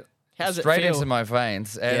Yeah. How's it straight feel? into my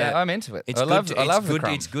veins, and Yeah. I'm into it. It's I love good. I love it's the good.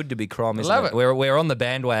 Crom. It's good to be Crom, isn't love it? it. We're on the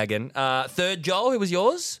bandwagon. 3rd, Joel. Who was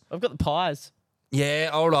yours? I've got the Pies. Yeah.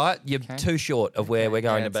 All right. You're too short of where we're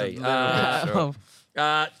going Yeah, to it's be. a little bit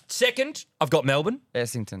short. 2nd, I've got Melbourne.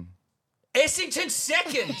 Essington. Essington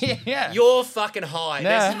 2nd. Yeah. You're fucking high.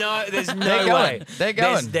 Nah. There's no They're way. going. They're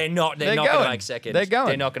going. They're not They're going to going. make 2nd. They're going.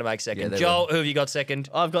 They're not going to make 2nd. Yeah, they Joel, who have you got 2nd?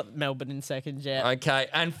 I've got Melbourne in 2nd, yeah. Okay.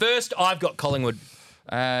 And 1st, I've got Collingwood.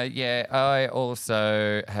 Yeah, I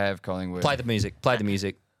also have Collingwood. Play the music. Play the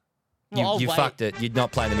music. Well, I'll You wait. fucked it. You're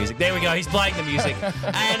not playing the music. There we go. He's playing the music.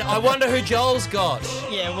 And I wonder who Joel's got.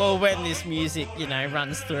 Yeah, well, when this music,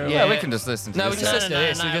 runs through. Yeah, Yeah. we can just listen to No, we this. just No, listen no, to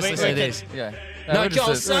this. no, We just we listen to can- this. Yeah. No, we'll Joel,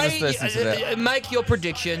 just say, listen to that. make your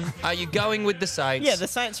prediction. Are you going with the Saints? Yeah, the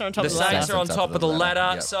Saints are on top The of the ladder. Saints are on top of the ladder,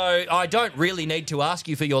 Yep. so I don't really need to ask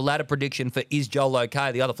you for your ladder prediction for Is Joel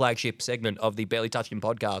Okay, the other flagship segment of the Barely Touched Him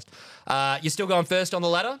podcast. You're still going first on the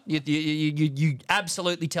ladder? You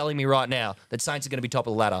absolutely telling me right now that Saints are going to be top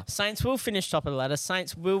of the ladder? Saints will finish top of the ladder.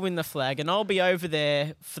 Saints will win the flag, and I'll be over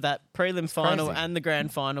there for that prelim final crazy. and the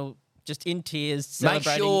grand final, just in tears, Make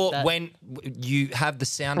celebrating sure that. when you have the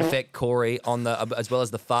sound effect, Corey, on the as well as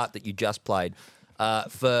the fart that you just played,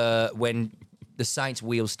 for when the Saints'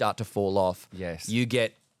 wheels start to fall off. Yes. You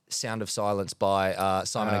get Sound of Silence by Simon and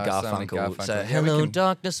Simon and Garfunkel. Garfunkel. So, Yeah, we hello, can-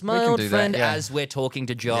 darkness, my can old do that, friend, yeah. as we're talking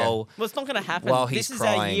to Joel. Well, it's not going to happen. While he's this is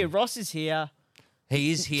our crying. year. Ross is here.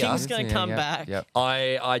 He is here. King's going to come Yeah, back. Yep.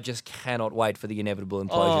 I just cannot wait for the inevitable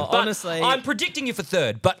implosion. Oh, But honestly. I'm predicting you for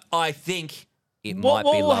third, but I think it What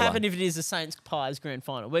might be will lower. happen if it is the Saints Pies grand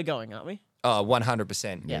final? We're going, aren't we? Oh,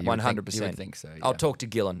 100%. Yeah. You would think- 100%. you would think so, I'll yeah. talk to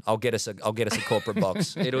Gillen. I'll get us a corporate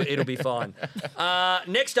box. It'll be fine.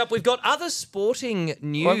 Next up, we've got other sporting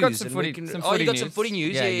news. Well, I've got some and we footy. can- Some oh, footy you got news. some footy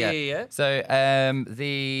news. Yeah. So,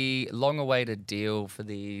 the long-awaited deal for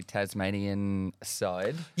the Tasmanian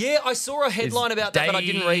side. Yeah, I saw a headline about that, but I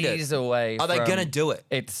didn't read days it. away. Are they from- going to do it?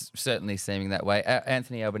 It's certainly seeming that way.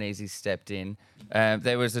 Anthony Albanese stepped in.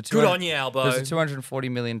 There was a Good on you, Albo. There was a $240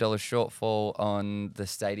 million shortfall on the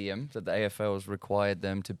stadium that the AFL has required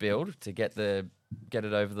them to build to get it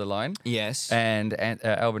over the line. Yes. And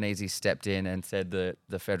Albanese stepped in and said that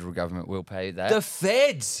the federal government will pay that. The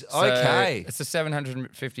feds. So Okay. It's a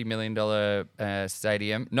 $750 million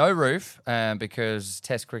stadium. No roof because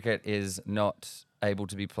Test cricket is not able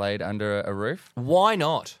to be played under a roof. Why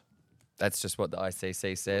not? That's just what the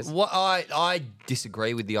ICC says. What I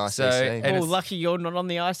disagree with the ICC. So, and Oh, it's- lucky you're not on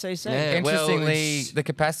the ICC. Yeah. well, Interestingly, it's- the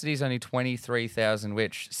capacity is only 23,000,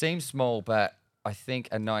 which seems small, but I think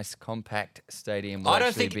a nice compact stadium will I don't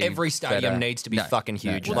actually think be every stadium better. needs to be No, fucking no,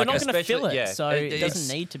 huge. no. Well, they're not going to especially- fill it, yeah, so it it's-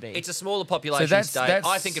 doesn't need to be. It's a smaller So population state.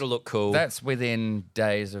 I think it'll look cool. That's within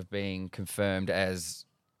days of being confirmed as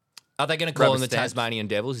Are they going to call rubber them the stamped. Tasmanian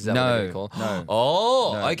Devils? Is that what they're going to call them? no.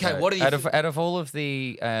 Oh, No, okay. no. What are you... out of all of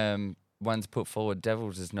the ones put forward,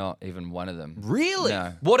 Devils is not even one of them. Really?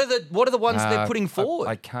 No. What are the ones they're putting forward?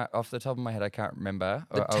 I can't off the top of my head. I can't remember.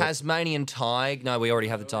 the Tasmanian Tig. No, we already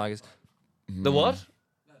have the Tigers. Mm. The what?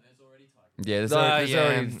 Yeah, there's Oh, already,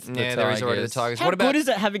 yeah. There is already the Tigers. How what about? good is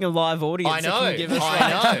it having a live audience? I that know. can give us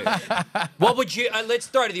I know. What would you? Let's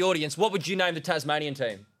throw to the audience. What would you name the Tasmanian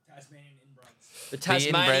team? The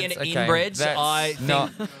Tasmanian inbreds, okay. inbreds. That's I think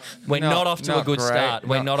not- we're not off to a not good great. start.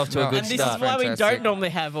 We're not off to a Not- good And this start. is why we Fantastic. don't normally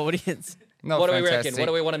have audience. Not What do we reckon? fantastic. What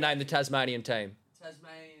do we want to name the Tasmanian team?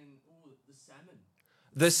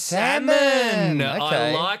 The salmon. The salmon. Okay.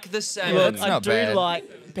 I like the salmon. Look, It's I not do bad.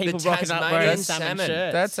 like people The rocking up Tasmanian wearing salmon salmon.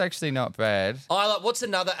 shirts. That's actually not bad. I like. What's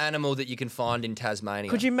another animal that you can find in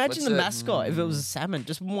Tasmania? Could you imagine What's the a- mascot if it was a salmon?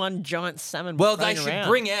 Just one giant salmon. Well, they running should around.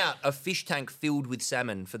 bring out a fish tank filled with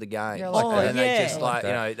salmon for the game. Yeah, I like that. And they yeah. just I like, That.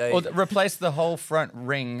 you know, they. Or replace the whole front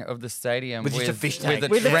ring of the stadium With with, just a fish tank. with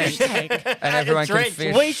a with a trench, fish tank. and everyone can trench.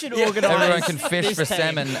 fish. We should organise. Everyone can fish this for team.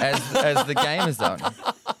 salmon as the game is on.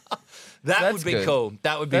 that that's would be good. cool.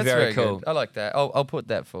 That would be That's very good. cool. I like that. I'll put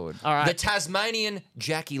that forward. All right. The Tasmanian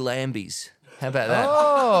Jackie Lambies. How about that?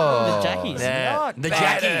 Oh, The Jackies. Yeah. Not the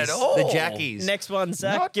bad Jackies. at all. The Jackies. Next one,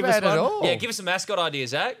 Zach. Not give bad us one. at all. Yeah, give us a mascot idea,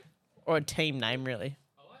 Zach. Or a team name, really.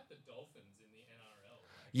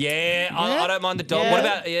 Yeah, I don't mind the Dolphins. Yeah. What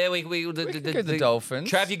about we can go the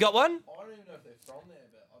Dolphins. Trav, you got one?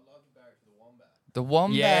 The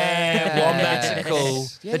Wombats. Yeah, Wombats are cool.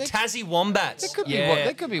 Yeah, the there- Tassie Wombats. There could be yeah.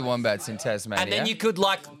 there could be Wombats in Tasmania. And then you could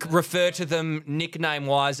like refer to them nickname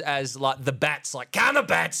wise as like the Bats, like Karma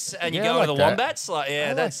Bats, and you Yeah, go I with like the that. Wombats. Like,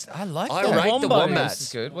 yeah, that's. I like I that. rate the Wombos. Wombats.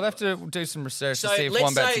 That's good. We'll have to do some research So to see if let's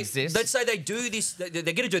Wombats say, exist. let's say they do this. They're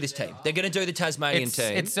going to do this team. They're going to do the Tasmanian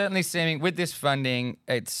team. It's certainly seeming with this funding.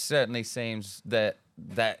 It certainly seems that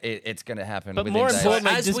it's going to happen. But within more days.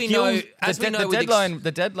 importantly, as does we Gil- know, as we know, with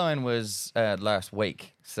the deadline was last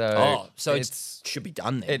week. So so it should be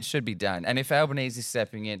done then. it should be done. And if Albanese is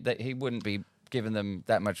stepping in, that he wouldn't be giving them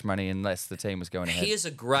that much money unless the team was going ahead. Here's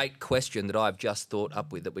a great question that I've just thought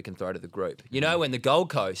up with that we can throw to the group. You know, when the Gold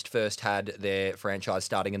Coast first had their franchise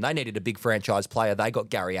starting and they needed a big franchise player, they got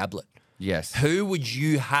Gary Ablett. Yes. Who would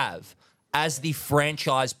you have as the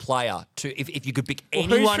franchise player to if you could pick Well,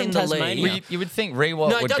 who's anyone from in the Tasmania? league? Well, you would think Rewalt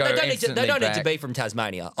No, would they go don't, need to, instantly they don't need to back. be from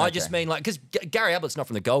Tasmania. I just mean like because Gary Ablett's not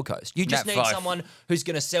from the Gold Coast. You just Nat need Fyfe. someone who's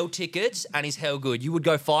going to sell tickets and is hell good. You would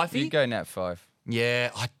go Fifey. You'd go Nat 5.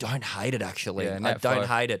 Yeah, I don't hate it actually. Yeah, I Nat don't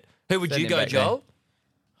Fyfe. hate it. Who would Send you him go, back there. Joel?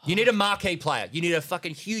 You need a marquee player. You need a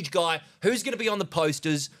fucking huge guy who's going to be on the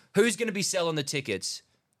posters, who's going to be selling the tickets.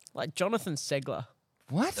 Like Jonathan Segler.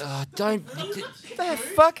 What? Don't. What the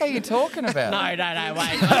fuck are you talking about? No,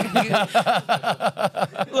 wait.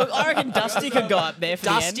 Look, I reckon Dusty could go up there for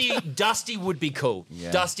the end. Dusty would be cool.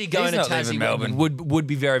 Yeah. Dusty going He's to not leaving Tassie Melbourne. would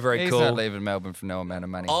be very, very He's cool. not leaving Melbourne for no amount of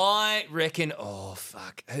money. I reckon. Oh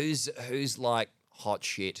fuck, who's like hot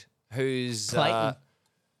shit? Who's Clayton.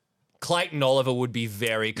 Clayton Oliver would be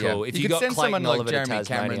very cool. If you could got send Clayton someone like Oliver to Jeremy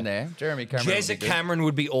Tasmania. Cameron there. Jeremy Cameron. would Jezza be good. Cameron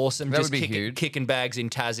would be awesome. That just would be huge. kicking bags in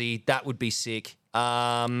Tassie. That would be sick.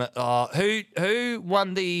 Who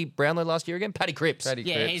won the Brownlow last year again? Paddy Cripps. Paddy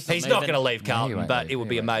Yeah, Cripps. he's He's not moving. going to leave Carlton, won't but leave. it would He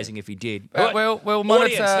be won't amazing if he did. We'll Audience,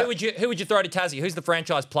 monitor. who would you throw to Tassie? Who's the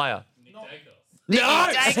franchise player? No,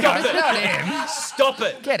 It's not him. stop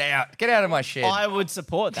it. Get out of my shed. I would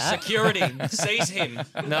support that. Security, seize him.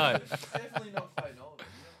 No, Definitely not Clayton Oliver. You don't want to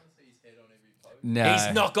see his head on every post. No,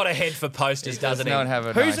 he's not got a head for posters, doesn't he? Not have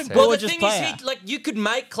a Who's nice a head. Well, the gorgeous thing player. is, you could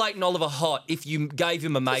make Clayton Oliver hot if you gave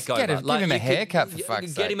him a makeover. give him a you could- haircut, for fuck's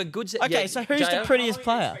Get sake. him a good. Okay, so who's the prettiest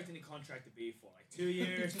player? Expecting the contract to be for like 2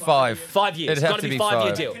 years? 5. 5 years? It'd It's have got to to be be 5 year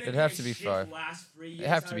 5. deal. It'd have to be 5. Last 3 years. It'd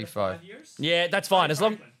have to be out of 5. 5 years? Yeah, that's fine. As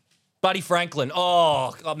long. Franklin. Buddy Franklin.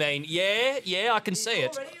 Oh, I mean, yeah, I can see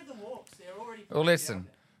it. Already at the Hawks. They're already. Well, listen.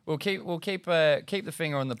 We'll keep the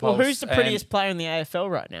finger on the pulse. Well, who's the and prettiest player in the AFL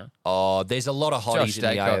right now? Oh, there's a lot of Josh hotties in the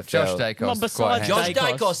Dacos. AFL. Josh Dacos. Well, is besides quite Josh handsome.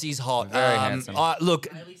 Dacos. Dacos is hot. Very handsome. Look,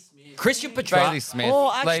 Christian Bailey Petrarca. Smith.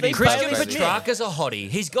 Oh, actually, Lady Christian Bailey Bailey. Smith. Petrarca's a hottie.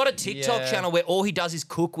 He's got a TikTok Yeah. channel where all he does is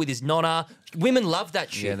cook with his nonna. Women love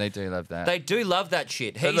that shit. Yeah, they do love that. They do love that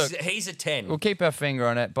shit. But look, He's a 10. We'll keep our finger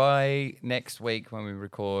on it. By next week when we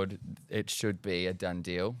record, it should be a done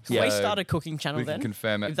deal. Can So we start a cooking channel we then? can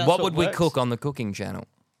confirm it. If that's What would we works? cook on the cooking channel?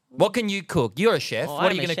 What can you cook? You're a chef. Oh, what are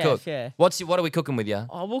I'm you a going to chef, cook? yeah. What are we cooking with you?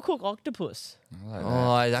 Oh, we'll cook octopus.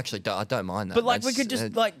 Oh, I don't mind that. But like we That's, could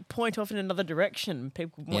just like point off in another direction.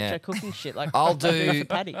 People watch Yeah. our cooking shit. Like I'll do do. for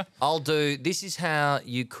Paddy. I'll do. This is how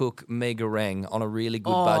you cook mee goreng on a really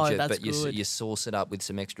good Oh, budget, that's but you good. you sauce it up with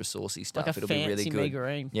some extra saucy stuff. Like a It'll be really fancy good. mee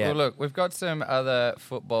goreng. Yeah. Well, look, we've got some other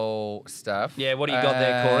football stuff. Yeah, what do you got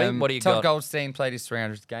there, Corey? What do you Tom got? Goldstein played his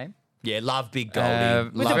 300th game. Yeah, love Big Goldie.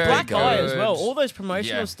 With love a very black Big eye Goldie. as well. good. All those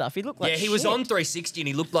promotional Yeah. stuff. He looked like Yeah, he was shit. on 360 and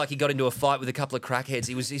he looked like he got into a fight with a couple of crackheads.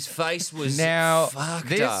 His face was Now, fucked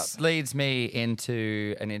this up. leads me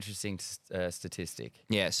into an interesting statistic.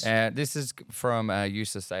 Yes. This is from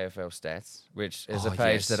Useless AFL Stats, which is a Oh,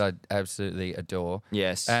 page yes. that I absolutely adore.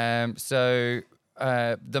 Yes. So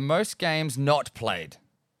the most games not played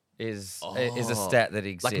is a stat that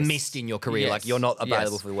exists. Like missed in your career, like Yes, you're not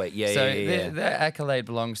available yes. for the week. Yeah, so yeah. the accolade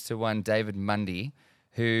belongs to one David Mundy,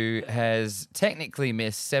 who has technically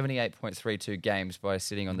missed 78.32 games by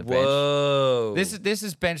sitting on the bench. Whoa. This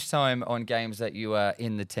is bench time on games that you are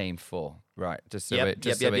in the team for, right? Just so Yep,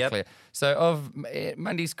 we're yep. clear. So of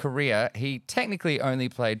Mundy's career, he technically only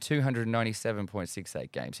played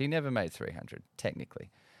 297.68 games. He never made 300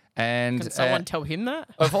 technically. And Can someone tell him that?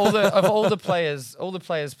 of all the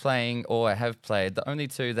players playing or have played, the only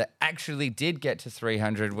two that actually did get to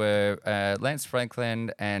 300 were Lance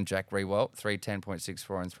Franklin and Jack Rewalt,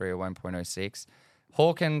 310.64 and 301.06.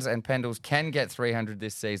 Hawkins and Pendles can get 300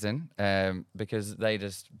 this season because they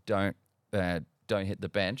just don't hit the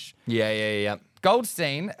bench. Yeah.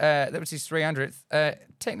 Goldstein, that was his 300th,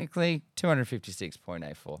 technically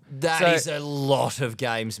 256.84. That is a lot of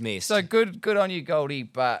games missed. So good on you, Goldie,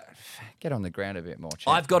 but get on the ground a bit more,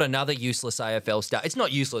 champ. I've got another useless AFL stat. It's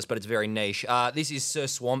not useless, but it's very niche. This is Sir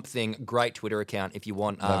Swamp Thing. Great Twitter account if you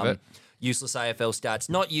want Love it. useless AFL stats.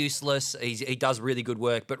 Not useless. He does really good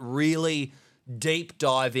work, but really deep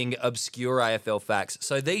diving, obscure AFL facts.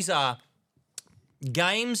 So these are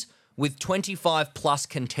games with 25 plus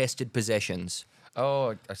contested possessions.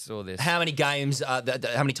 Oh, I saw this. How many games? How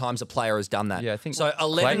many times a player has done that? Yeah, I think so.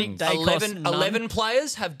 11, Clayton. 11, Dacos, 11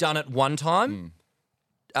 players have done it one time.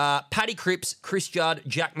 Paddy Cripps, Chris Judd,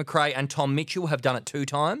 Jack McRae, and Tom Mitchell have done it 2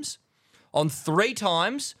 times. On 3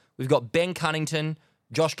 times, we've got Ben Cunnington,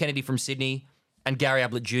 Josh Kennedy from Sydney, and Gary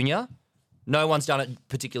Ablett Jr. No one's done it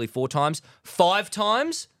particularly 4 times. 5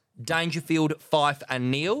 times, Dangerfield, Fife,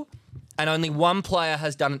 and Neil. And only one player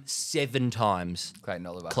has done it 7 times. Clayton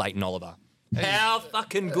Oliver. Clayton Oliver. How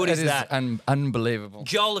fucking good That is that? unbelievable.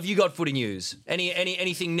 Joel, have you got footy news?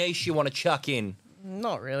 Anything niche you want to chuck in?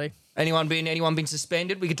 Not really. Anyone been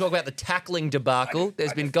suspended? We could talk about the tackling debacle.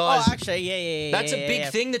 There's been guys. Oh, actually, yeah. That's a big yeah.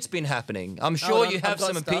 thing that's been happening. I'm sure you I've have got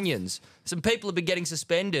some stuff. opinions. Some people have been getting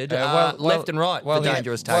suspended Well, left and right for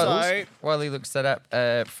dangerous tackles. While he looks that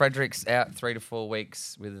up, Frederick's out 3 to 4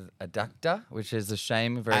 weeks with adductor, which is a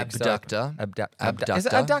shame. Very Abductor. Abductor. Is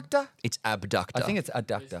it adductor? It's abductor. I think it's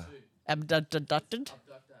adductor. Abducted?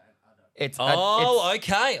 It's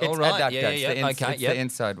okay. it's All right. adductor. Yeah. It's Okay. it's Yeah. the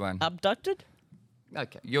inside one. Abducted?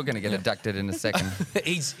 Okay, you're going to get abducted in a second.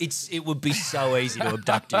 It would be so easy to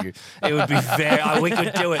abduct you. It would be very. We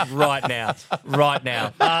could do it right now. Right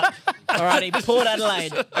now. Alrighty, Port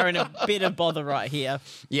Adelaide are in a bit of bother right here.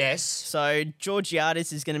 Yes. So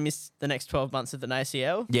Georgiades is going to miss the next 12 months of an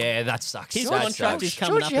ACL. Yeah, that sucks. His That contract sucks. is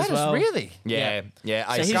coming up as Georgiades, well. really? Yeah.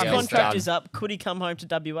 So his ACL 's contract done. is up. Could he come home to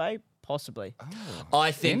WA? Possibly.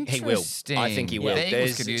 I think he will. I think he will. The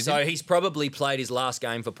Eagles could use So him. he's probably played his last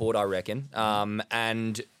game for Port, I reckon.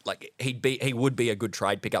 And like he would be a good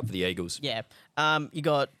trade pickup for the Eagles. Yeah. You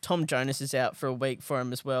got Tom Jonas is out for a week for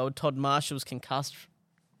him as well. Todd Marshall's concussed,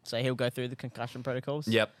 so he'll go through the concussion protocols.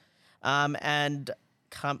 Yep. I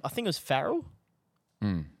think it was Farrell.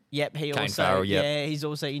 Yep, he Kane also Farrell, yep. yeah, he's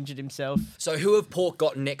also injured himself. So who have Port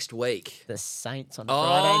got next week? The Saints on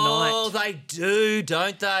Oh, Friday night. they do,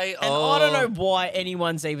 don't they? And I don't know why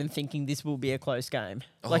anyone's even thinking this will be a close game.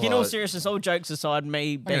 Like, in all seriousness, all jokes aside,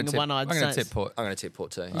 me being a one-eyed I'm going to Saints, tip Port. I'm going to tip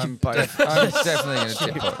Port too. I'm definitely going to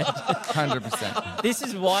tip Port. 100%. this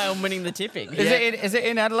is why I'm winning the tipping. Is it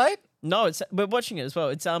in Adelaide? No, we're watching it as well.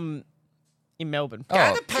 It's in Melbourne. Oh,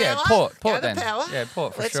 yeah, Port then. Power. Yeah,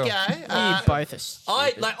 Port for Let's sure. go. You both are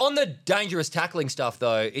stupid. On the dangerous tackling stuff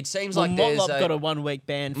though. It seems Well, like there's Motlop got a 1 week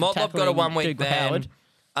ban. For Motlop got a tackling 1 week Dougal ban.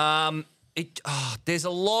 Howard. There's a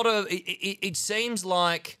lot of. It seems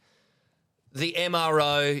like the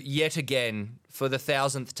MRO yet again for the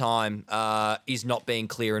 1,000th time is not being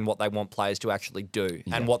clear in what they want players to actually do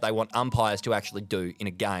and what they want umpires to actually do in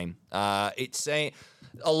a game. It's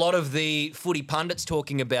a lot of the footy pundits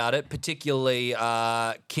talking about it, particularly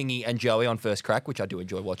Kingy and Joey on First Crack, which I do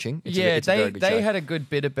enjoy watching. It's a very good show. they had a good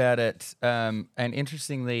bit about it, and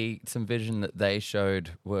interestingly, some vision that they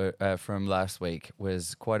showed were from last week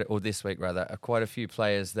was quite a few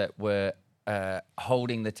players that were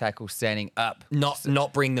holding the tackle standing up,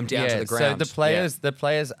 not bring them down to the ground. So the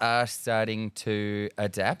players are starting to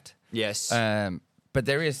adapt. Yes. But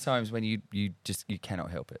there is times when you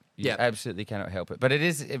cannot help it. You absolutely cannot help it. But it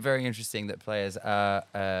is very interesting that players are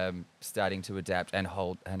starting to adapt and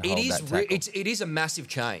hold that tackle. It is a massive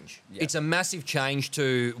change. Yeah. It's a massive change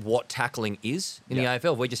to what tackling is in the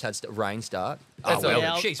AFL. We just had rain start.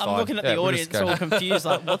 She's fine. I'm looking at the audience all confused,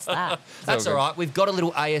 like, what's that? That's all right. We've got a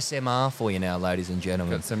little ASMR for you now, ladies and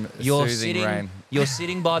gentlemen. Got some soothing rain. You're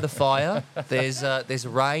sitting by the fire. There's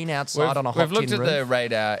rain outside on a hot tin We've looked roof. at the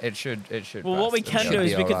radar. It should. Well, what we can do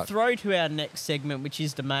is we could right. throw to our next segment, which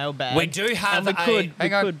is the mailbag. We do have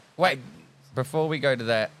Hang on. Wait. Before we go to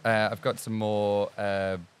that, I've got some more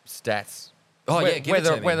stats. Give it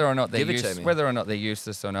to me. Whether or not Give it to me. whether or not they're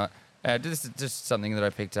useless or not. This is just something that I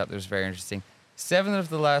picked up that was very interesting. 7 of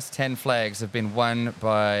the last 10 flags have been won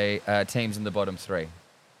by teams in the bottom 3.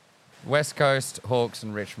 West Coast, Hawks,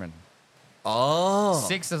 and Richmond. Oh.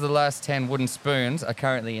 6 of the last 10 wooden spoons are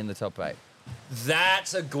currently in the top 8.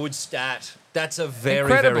 That's a good stat. That's a very,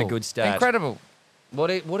 Incredible. very good stat. Incredible. What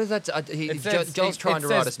is that? Joel's trying to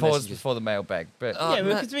write us pause messages. before the mailbag, but Yeah,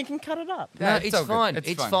 because we can cut it up. No, it's it's all good. fine. It's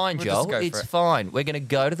It's fine. fine, We'll just Joel. go for It's it. fine. We're going to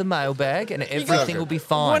go to the mailbag and everything will be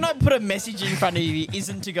fine. When I put a message in front of you,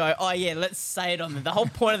 isn't to go, oh yeah, let's say it on there. The whole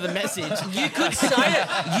point of the message. You could say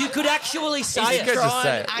it. You could actually say You could it. just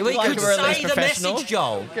say it. Act We like could we're at least say the professional. message,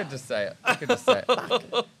 Joel. You could just say it. You could just say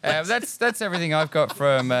it. That's everything I've got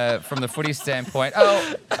from the footy standpoint.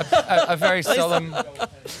 Oh, a very solemn.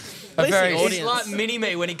 A least very, the It's audience. like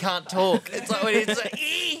Mini-Me when he can't talk. It's like when it's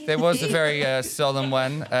like, there was a very solemn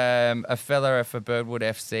one. A fella for Birdwood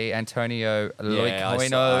FC, Antonio Yeah, I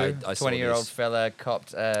Loicoino, saw 20-year-old this. fella,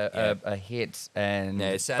 copped a hit and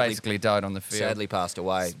Yeah, sadly- basically died on the field. sadly passed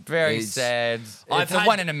away. Very It's- sad. I've It's a had-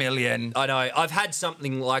 1 in a million. I know. I've had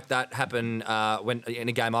something like that happen when in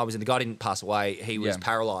a game I was in. The guy didn't pass away. He was Yeah.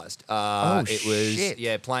 paralysed. Oh, it was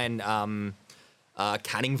shit. playing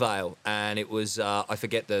Canning Vale, and it was I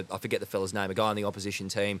forget the fella's name. A guy on the opposition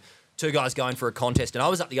team. 2 guys going for a contest, and I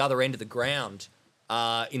was at the other end of the ground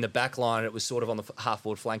in the back line. And it was sort of on the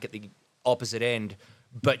half-forward flank at the opposite end.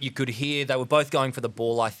 But you could hear they were both going for the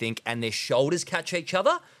ball, I think, and their shoulders catch each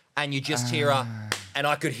other, and you just hear and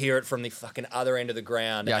I could hear it from the fucking other end of the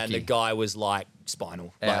ground, and the Yucky. guy was like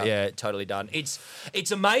spinal. Yeah. Like, yeah, totally done. It's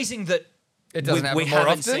amazing that It doesn't we happen more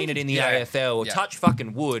haven't often. seen it in the Yeah. AFL. Yeah. Touch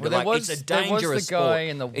fucking wood. Well, Like, it's a dangerous there was the guy sport.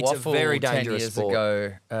 in the It's a waffle very 10 dangerous years sport.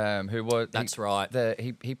 ago who was... That's right.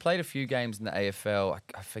 He played a few games in the AFL.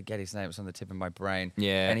 I forget his name. It's on the tip of my brain.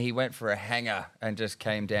 Yeah. And he went for a hanger and just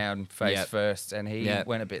came down face Yep. first, and he Yep.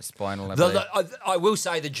 went a bit spinal. I believe. I will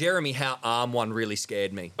say the Jeremy Howe arm one really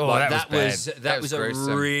scared me. Oh, Like, that was bad. that That was was a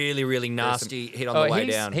gruesome. really, really nasty hit on the way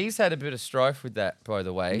down. He's had a bit of strife with that, by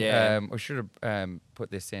the way. Yeah. We should have put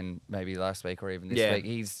this in maybe last week or even this Yeah. week.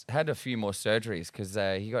 He's had a few more surgeries because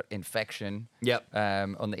he got infection Yep.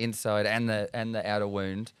 on the inside and the outer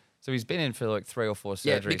wound. So he's been in for like 3 or 4 surgeries.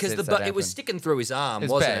 Yeah, because since it was happened. sticking through his arm,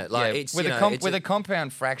 It's wasn't bad, it? Like yeah. it's with you a know, it's with a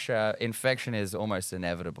compound fracture, infection is almost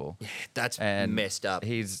inevitable. that's And messed up.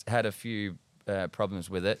 He's had a few problems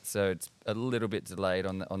with it, so it's a little bit delayed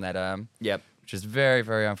on that arm. Yep. Which is very,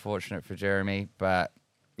 very unfortunate for Jeremy, but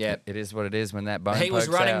Yeah. it is what it is when that bone. He was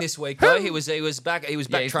pokes running out. this week though. He was back. He was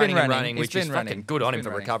back he's been training and running. running, He's which is been fucking running. good He's on him been for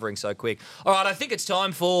running. recovering so quick. All right, I think it's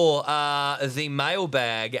time for the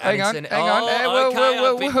mailbag. And Hang on, it's hang on. Hey, whoa, okay,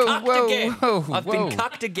 whoa, I've been whoa, cucked whoa, again. whoa, I've whoa. been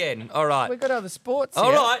cucked again. All right. We got other sports. All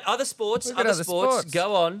here. right, other sports. We've got Other sports.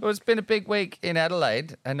 Go on. Well, it's been a big week in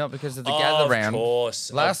Adelaide, and not because of the gather round. Of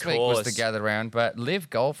course. Last week was the course. gather round, but Live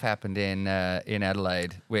Golf happened in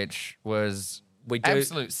Adelaide, which was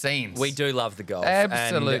absolute scenes. We do love the golf.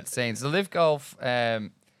 Absolute And scenes. The Live Golf,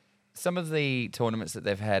 some of the tournaments that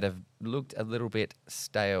they've had have looked a little bit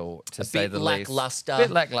stale, to say bit the least. lackluster. A bit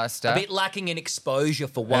lackluster. a bit lacking in exposure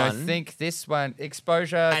for And one. I think this one,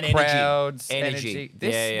 exposure, And energy. crowds, Energy.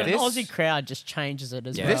 This, Yeah, yeah. An this, Aussie crowd just changes it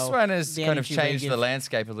as Yeah. well. this one has The kind of energy we changed the give.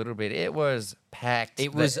 landscape a little bit. It was packed.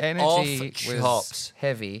 It The was energy off was chops.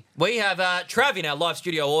 heavy. We have Trav in our live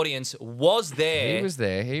studio audience was there. He was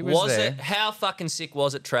there. He was there. it? How fucking sick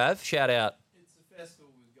was it, Trav? Shout out. It's a festival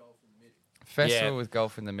with golf in the middle. Festival Yeah. with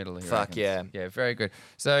golf in the middle. He Fuck reckons. yeah. Yeah, very good.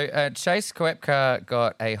 So Chase Koepka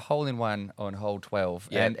got a hole-in-one on hole 12.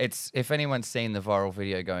 Yeah. And it's, if anyone's seen the viral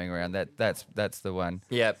video going around, that's the one.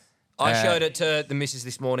 Yep. I Uh, showed it to the missus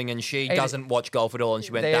this morning, and she it- doesn't watch golf at all, and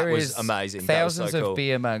she went, There "That was is amazing. Thousands that was so cool." of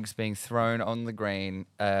beer mugs being thrown on the green.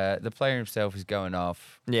 The player himself is going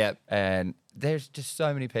off. Yep. And there's just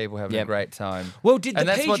so many people having Yep. a great time. Well, did and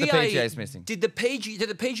the that's PGA, what the PGA is missing. Did the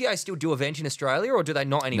PGA still do event in Australia, or do they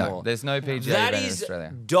not anymore? No, there's no PGA That event in is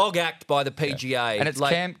Australia. dog act by the PGA, And it's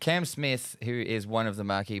like, Cam Smith, who is one of the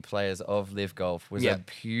marquee players of Live Golf, was Yep.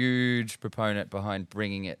 a huge proponent behind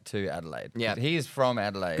bringing it to Adelaide. Yep. He is from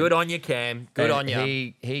Adelaide. Good on you, Cam. Good And on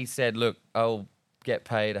you. He said, "Look, I'll get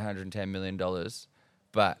paid $110 million,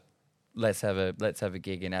 but let's have a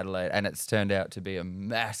gig in Adelaide." And it's turned out to be a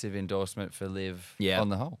massive endorsement for Live Yeah. on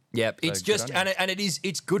the whole. Yep, So it's good just on him. and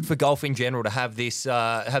it's good for golf in general to have this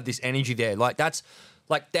energy there. Like that's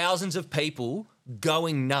like thousands of people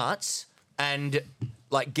going nuts and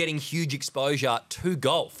like getting huge exposure to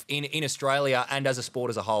golf in Australia and as a sport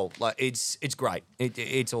as a whole. Like it's great.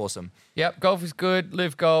 It's awesome. Yep, golf is good.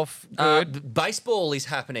 Live Golf, good. Baseball is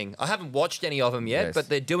happening. I haven't watched any of them yet, Yes. but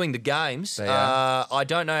they're doing the games. They are. I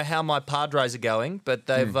don't know how my Padres are going, but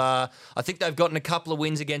they've. I think they've gotten a couple of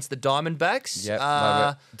wins against the Diamondbacks. Yep,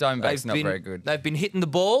 love it. Diamondbacks they've not been- very good. They've been hitting the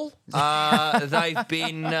ball. They've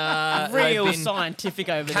been Real they've been scientific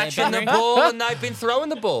over there, catching the Barry. ball, and they've been throwing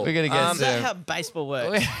the ball. We're gonna get Is that some- how baseball works?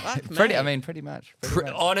 Fuck Pretty me. much.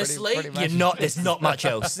 Honestly, pretty much. you're not. There's not much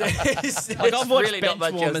else. There's Like, I've watched really not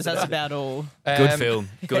much bench warmers. else. That's about all. Good film.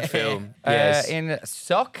 Good film. Yes. In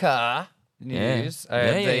soccer news,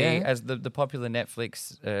 Yeah. as the popular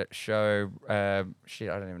Netflix show, shit,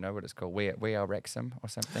 I don't even know what it's called. We Are Wrexham or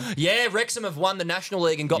something. Yeah, Wrexham have won the National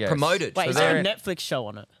League and got Yes. promoted. Wait, So is there a they're- Netflix show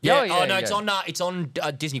on it? Yeah. Oh, yeah, Oh no, yeah. it's on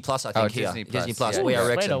Disney Plus. I think Oh, here. Disney Plus, Disney Plus. yeah. We Ooh, are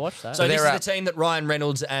sweet, Wrexham. I'll watch that. So So this is they're the up- team that Ryan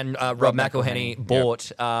Reynolds and Rob McElhenney McElhenney,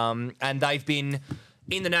 bought, and they've been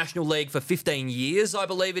in the National League for 15 years, I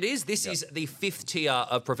believe it is. This is the 5th tier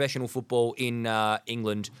of professional football in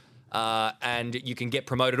England. And you can get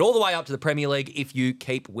promoted all the way up to the Premier League if you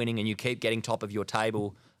keep winning and you keep getting top of your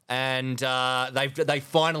table. And they've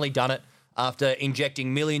finally done it after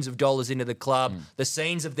injecting millions of dollars into the club. The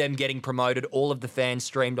scenes of them getting promoted, all of the fans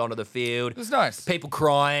streamed onto the field. It was nice. People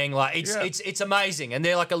crying, like Yeah. it's amazing. And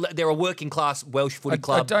they're a working class Welsh footy I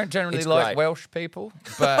club. don't generally It's like great. Welsh people,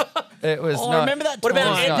 but it was. Oh, not, remember that What about It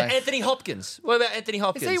was time? nice. Anthony Hopkins? What about Anthony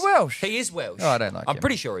Hopkins? he Welsh? He is Welsh. Oh, I don't like I'm him.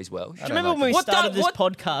 pretty sure he's Welsh. Do you remember when we What the- started this what-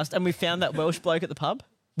 podcast and we found that Welsh bloke at the pub?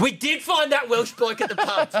 We did find that Welsh bloke at the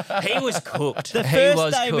pub. He was cooked. The he first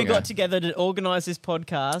was day we cooked. got together to organise this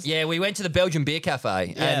podcast. Yeah, we went to the Belgian Beer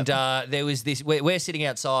Cafe, Yeah. and there was this. We're sitting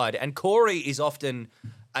outside, and Corey is often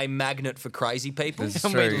a magnet for crazy people. This is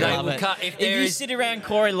And true, we yeah. love will it. cut- if there you is- sit around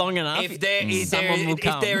Corey long enough, If there is someone will if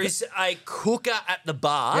come. there is a cooker at the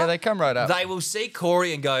bar, Yeah, they come right up. They will see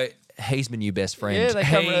Corey and go, "He's my new best friend. Yeah, they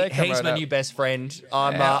come he's right my up. new best friend.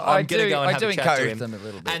 I'm Yeah, I'm gonna go and I have do a chat to encourage him." them a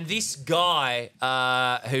little bit. And this guy,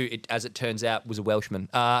 who, as it turns out, was a Welshman,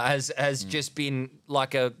 has just been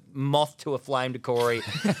like a moth to a flame to Corey.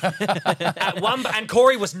 And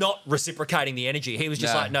Corey was not reciprocating the energy. He was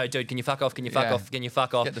just No. like, "No, dude, can you fuck off? Can you fuck Yeah. off? Can you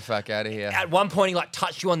fuck off?" Get the fuck out of here. At one point, he like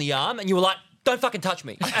touched you on the arm, and you were like, "Don't fucking touch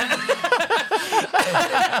me."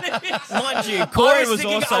 Mind you, I Corey was was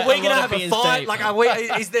thinking, also are we a going to lot have of a beers fight? deep.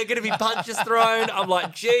 Like, is there going to be punches thrown? I'm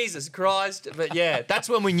like, Jesus Christ. But yeah, that's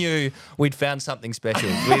when we knew we'd found something special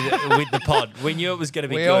with the pod. We knew it was going to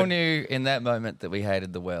be We good. all knew in that moment that we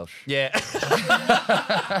hated the Welsh. Yeah. Is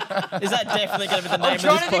that definitely going to be the name I'm of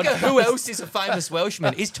trying this to think podcast? of who else is a famous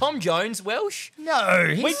Welshman. Is Tom Jones Welsh? No,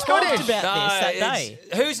 he's We talked about this that day.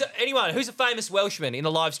 Who's a famous Welshman in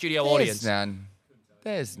the live studio audience?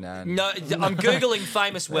 There's none. No, I'm googling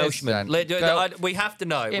famous Welshmen. none. We have to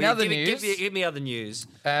know. In other news- give me other news.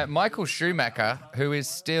 Michael Schumacher, who is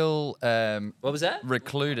still What was that?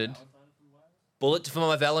 recluded. Bullet for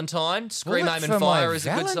My Valentine. Scream, Bullet Aim, for and Fire My is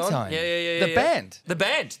a good song. Valentine? Yeah. The band? The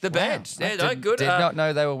band. Wow. Yeah, I no, good. Did not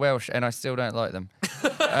know they were Welsh, and I still don't like them.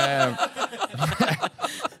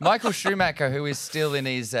 Michael Schumacher, who is still in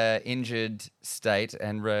his injured state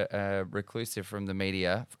and reclusive from the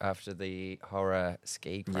media after the horror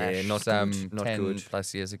ski crash Yeah, not some good. Not 10 good.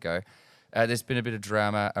 plus years ago. There's been a bit of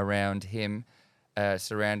drama around him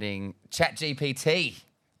surrounding ChatGPT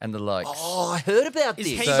and the likes. Oh, I heard about Is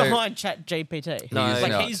this. he So- behind ChatGPT? No, he's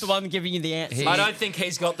like not. he's the one giving you the answer. He- I don't think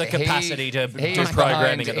he's got the capacity to He do is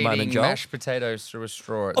programming behind at the moment, eating Joel. mashed potatoes through a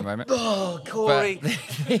straw at the moment. Oh, Corey.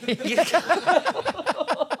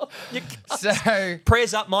 So,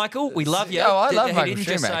 Prayers up, Michael. We love you. Oh, I love He Michael didn't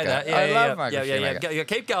just say Schumacher. that. I love Michael yeah. Schumacher. Yeah,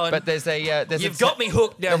 keep going. but there's a You've got me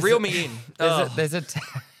hooked now. there's Reel a- me in. Oh. There's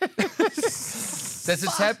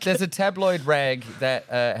a tabloid rag that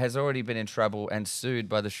has already been in trouble and sued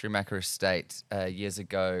by the Schumacher estate years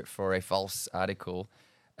ago for a false article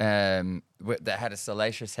that had a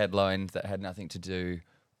salacious headline that had nothing to do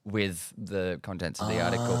with the contents of the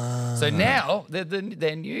article. So now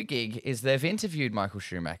their new gig is they've interviewed Michael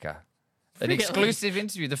Schumacher. An Really? exclusive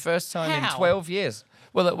interview, the first time in How? 12 years.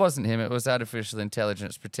 Well, it wasn't him. It was artificial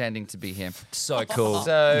intelligence pretending to be him. So cool.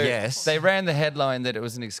 So yes. they ran the headline that it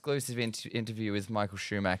was an exclusive interview with Michael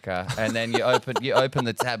Schumacher, and then you open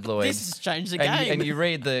the tabloid. This has changed the and game. and you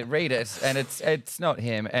read it, and it's not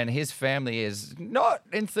him, and his family is not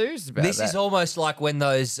enthused about This that. is almost like when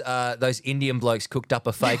those Indian blokes cooked up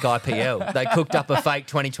a fake IPL. They cooked up a fake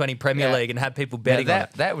 2020 Premier Yeah. League and had people Now, betting on it.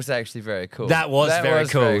 that was actually very cool. That was very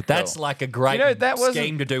cool. That's cool. like a great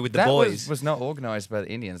scheme to do with the that boys. was not organised by the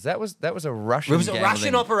Indians. That was a Russian. It was a gambling.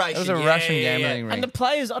 Russian operation. It was a Yeah, Russian yeah, yeah. gambling ring. And the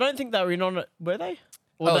players, I don't think they were in on it, were they?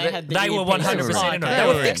 Or Oh, they they- had the They were earpiece. 100% in on it. They They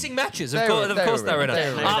were were in. fixing matches. Of They course, were- of course they were in on they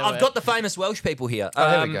it. were in. I've got the famous Welsh people here.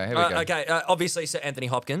 here we go, here we go. Okay, obviously Sir Anthony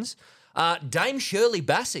Hopkins. Dame Shirley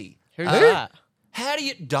Bassey. Who's that? How do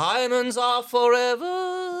you... Diamonds are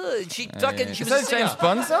forever. She fucking... She Is was a that a singer. James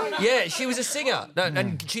Bond song? Yeah, she was a singer. No,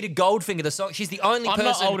 and she did Goldfinger, the song. She's the only I'm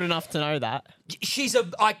person... not old enough to know that. She's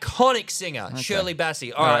an iconic singer, Shirley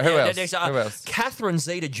Bassey. All right, right, who yeah, else? next, Who else? Catherine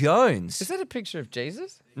Zeta-Jones. Is that a picture of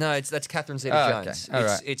Jesus? No, that's Catherine Oh, Zeta-Jones. okay. All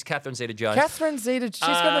right. It's Catherine Zeta-Jones. Catherine Zeta. She's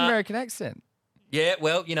got an American accent. Yeah,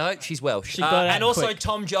 well, you know, she's Welsh. She got out and also quick.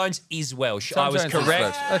 Tom Jones is Welsh. Tom I was Jones is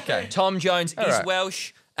correct. Welsh. Okay. Tom Jones All is right.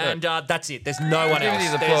 Welsh. And that's it. There's no one Give else. you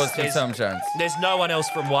the applause for Tom Jones. There's no one else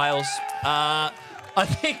from Wales. I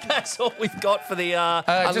think that's all we've got for the...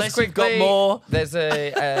 unless Just you've got quickly, more. There's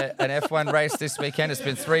an F1 race this weekend. It's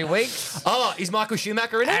been 3 weeks. Oh, is Michael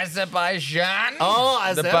Schumacher in it? Azerbaijan. Oh,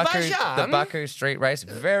 The Azerbaijan. Baku street race.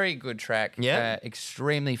 Very good track. Yeah.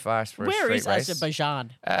 Extremely fast for a Where street is race.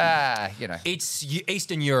 Azerbaijan? You know. It's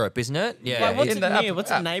Eastern Europe, isn't it? Yeah. Like, what's in it the near? up-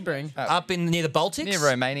 What's up- it neighbouring? Up in near the Baltics? Near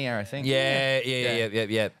Romania, I think. Yeah.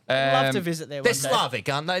 I'd love to Um, visit there They're one day. Slavic,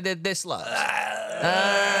 aren't they? They're Slavs.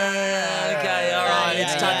 Okay, all right.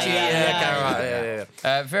 It's yeah, touchy. yeah, Okay, all right.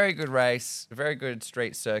 Yeah. Very good race. Very good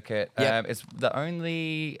street circuit. Yep. It's the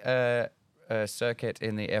only circuit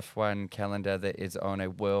in the F1 calendar that is on a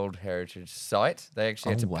World Heritage site. They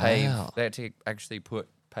actually had to pave. wow. They had to actually put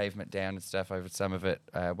pavement down and stuff over some of it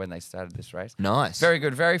when they started this race. Nice. Very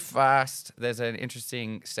good. Very fast. There's an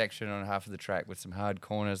interesting section on half of the track with some hard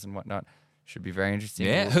corners and whatnot. Should be very interesting.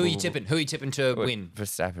 Yeah. We'll- Who are you we'll- tipping? Who are you tipping to win?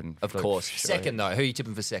 Verstappen, Of for course. sure. Second though. Who are you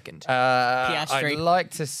tipping for second? Piastri. I'd like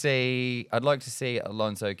to see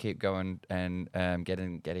Alonso keep going and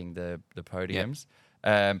getting the podiums.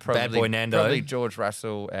 Probably, boy Nando. Probably George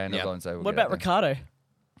Russell and Yep. Alonso. Will What get about it then. Ricardo?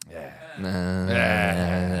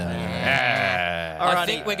 I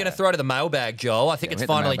think we're going to throw to the mailbag, Joel. I think Yeah, it's hit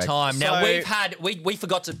the finally mailbag. time. Now So- we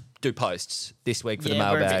forgot to do posts this week for the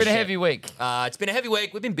Yeah, we're a mailbag. It's been a heavy week. It's been a heavy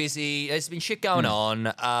week. We've been busy. There's been shit going on.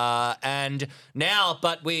 And now,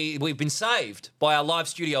 but we've been saved by our live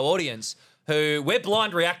studio audience who we're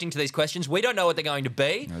blind reacting to these questions. We don't know what they're going to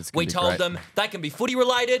be. That's gonna We be told great. them they can be footy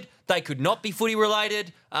related. They could not be footy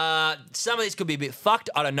related. Some of this could be a bit fucked.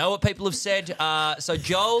 I don't know what people have said. So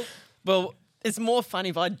Joel, Well, It's more fun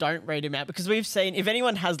if I don't read him out because we've seen, if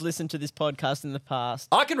anyone has listened to this podcast in the past.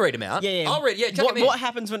 I can read them out. Yeah. I'll read. Yeah, chuck 'em in. What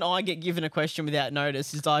happens when I get given a question without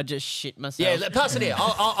notice is I just shit myself. Yeah, pass it here.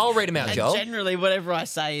 I'll read them out, And Joel. generally, whatever I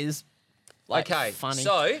say is Okay, funny.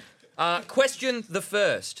 so question the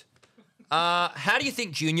first. How do you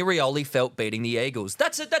think Junior Rioli felt beating the Eagles?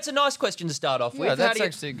 That's a nice question to start off with. Yeah, How that's do you-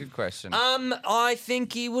 actually a good question. I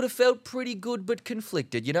think he would have felt pretty good but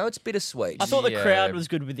conflicted. You know, it's bittersweet. I thought the Yeah, crowd was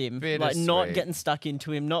good with him, like not bittersweet. getting stuck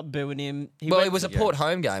into him, not booing him. Well, it was a Port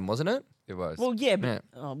home game, wasn't it? it was. Well, yeah, but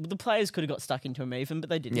the players could have got stuck into him even, but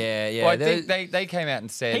they didn't. Yeah, yeah. Well, I think they came out and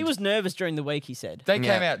said He was nervous during the week. He said. they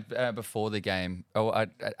came Yeah. out before the game.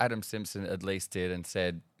 Adam Simpson at least did and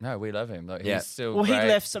said, "No, we love him. Like, Yeah. he's still Well, great." he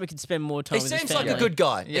left so we could spend more time He with his seems family. like a good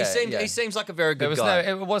guy. Yeah, He seems like a very There good was guy.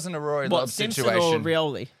 it wasn't a Rory What, Lobb Simpson situation. or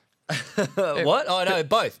Rioli? What? Oh no,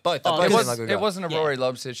 both. They Oh, both It, seem was, like a good guy. it wasn't a Yeah. Rory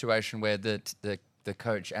Lobb situation where the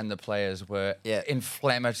coach and the players were Yeah.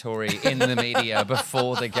 inflammatory in the media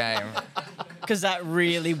before the game. Because that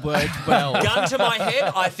really worked well. Gun to my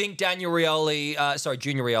head, I think Junior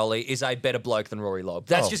Rioli is a better bloke than Rory Lobb.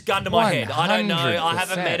 That's Oh, just gun to my head. I don't know. I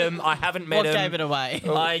haven't 100%. met him. I haven't met What him. gave it away?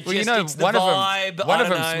 Well, it's the one vibe. of them, one I of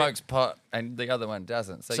don't them know. smokes pot and the other one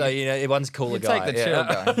doesn't. So, you know, one's cooler you guy. take the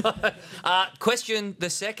yeah. chill guy. Question the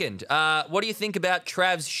second. What do you think about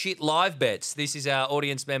Trav's shit live bets? This is our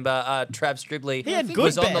audience member, Trav Stribley. He had good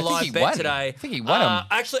was on bets. the I think live he bet won. today. I think he won 'em.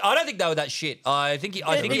 Actually, I don't think they were that shit. I think he he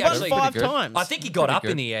won actually. 5 good. times. I think he got up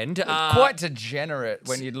good. in the end. Quite degenerate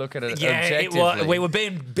when you look at it Yeah, objectively. we were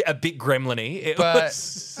being a bit gremlin-y. It But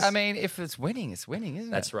was- I mean, if it's winning, it's winning,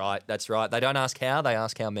 isn't That's it? right. That's right. They don't ask how, they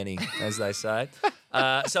ask how many, as they say.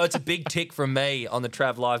 So it's a big tick from me on the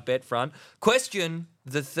Trav Live bet front. Question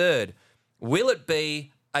the third. Will it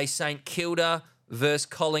be a St Kilda versus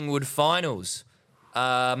Collingwood finals?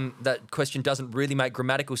 That question doesn't really make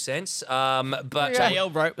grammatical sense. But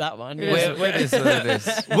JL wrote that one. It is what it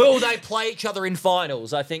is. will they play each other in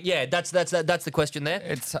finals? I think, yeah, that's the question there.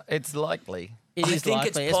 It's likely. It I is think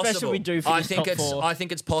likely, it's possible. especially if we do finish top 4. I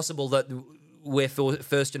think it's possible that we're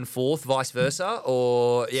first and fourth, vice versa,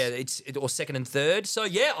 or or second and third. So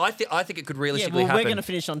yeah, I think it could Yeah, realistically well, happen. we're going to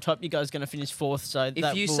finish on top. You guys are going to finish 4th. So If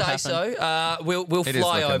that you will say happen. so, we'll It is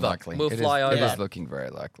fly looking over. likely. We'll It is- fly It over. is looking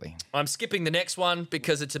very likely. I'm skipping the next one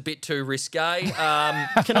because it's a bit too risque.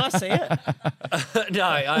 Can I see it?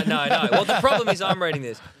 No. Well, the problem is I'm reading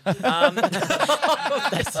this.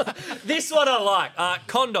 This one I like.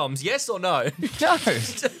 Condoms, yes or no? No.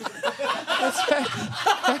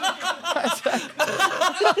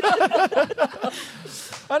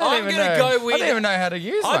 I don't I'm even gonna know. go with- I don't even know how to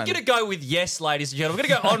use I'm one. going to go with yes, ladies and gentlemen. I'm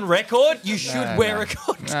going to go on record. You should wear a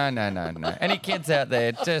condom. No. Any kids out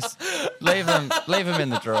there, just leave them in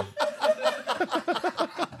the drawer.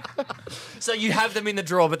 So you have them in the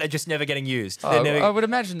drawer, but they're just never getting used. They're Oh, never- I would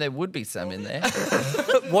imagine there would be some in there.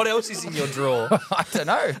 What else is in your drawer? I don't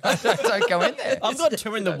know. Don't go in there. I've got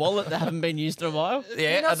 2 in the wallet that haven't been used in a while.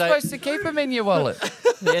 Yeah, You're not are they- supposed to keep them in your wallet.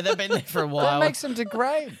 Yeah, they've been there for a That while. makes them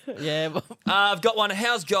degrade. Yeah, well, I've got one.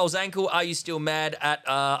 How's Joel's ankle? Are you still mad at?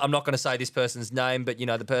 I'm not going to say this person's name, but you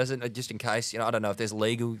know the person, just in case. You know, I don't know if there's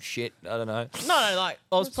legal shit. I don't know. no, like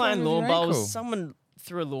I was What's wrong playing with lawn your bowls. ankle? Someone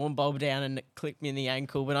threw a lawn bowl down and it clipped me in the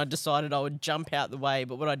ankle. When I decided I would jump out the way,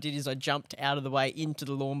 but what I did is I jumped out of the way into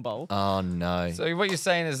the lawn bowl. Oh no. So what you're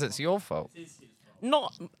saying is it's your fault.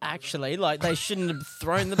 Not actually, like they shouldn't have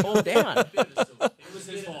thrown the ball down.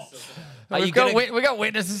 Are you We've gonna- got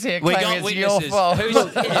witnesses here We claiming got it's your witnesses. fault. Who's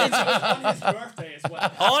birthday as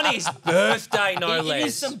well. on his birthday? No It is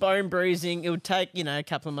less. some bone bruising. It would take a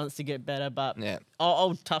couple of months to get better, but Yeah.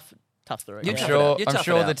 I'll tough through it. You I'm tough it sure. out. You I'm tough it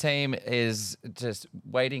sure out. the team is just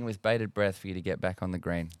waiting with bated breath for you to get back on the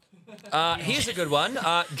green. Here's a good one.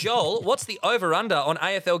 Joel, what's the over/under on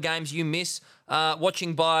AFL games you miss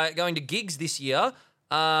watching by going to gigs this year?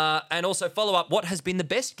 And also follow up, what has been the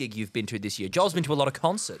best gig you've been to this year? Joel's been to a lot of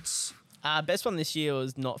concerts. Best one this year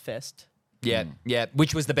was Not Fest. Yeah, yeah.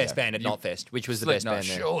 Which was the best band at Knotfest? Which was the best Slipknot, band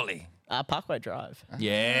there? surely. Parkway Drive.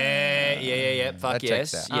 Yeah. Fuck That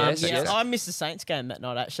yes. checks out. Yes, yeah, yes. I missed the Saints game that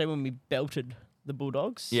night actually when we belted the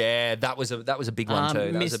Bulldogs. Yeah, that was a big one too. That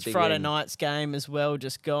was a Missed big Friday win. night's game as well.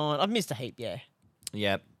 Just gone. I've missed a heap. Yeah.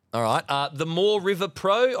 Yeah. All right. The Moore River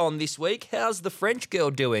Pro on this week. How's the French girl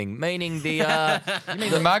doing? Meaning the You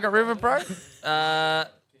mean the Margaret River Pro?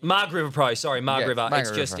 Marg River Pro. Sorry, Marg River. Margaret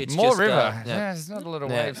It's River. just More just, River. yeah. It's not a little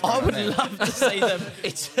Yeah. waves. I coming would there. love to see them.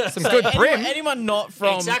 It's Some good brim. Anyone not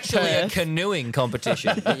from It's actually a Perth, canoeing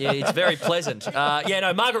competition. Yeah, it's very pleasant.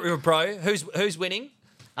 Margaret River Pro. Who's winning?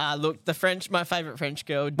 look, my favourite French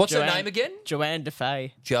girl. What's her name again? Joanne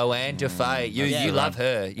Defay. Joanne Defay. You Yeah. love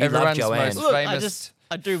her. You Everyone's love Joanne. most Look, I famous. just-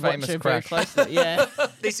 I do watch famous her very crush. closely. Yeah.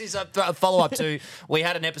 This is a follow-up to, we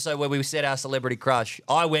had an episode where we said our celebrity crush.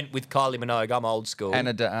 I went with Kylie Minogue. I'm old school.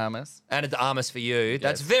 Anna de Armas. Anna de Armas for you.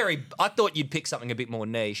 That's Yes. very... I thought you'd pick something a bit more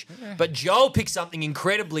niche. But Joel picked something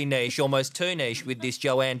incredibly niche, almost too niche, with this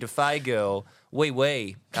Joanne Defay girl.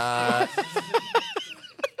 Wee.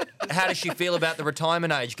 How does she feel about the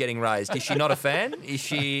retirement age getting raised? Is she not a fan? Is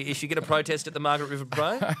she going to protest at the Margaret River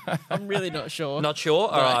Parade? I'm really not sure. Not sure?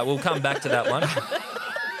 All right, we'll come back to that one.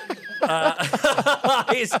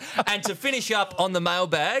 And to finish up on the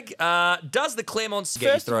mailbag, does the Claremont get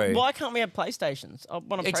you First, through? why can't we have PlayStations? I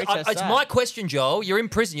want to It's protest that. my question, Joel. You're in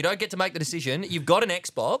prison. You don't get to make the decision. You've got an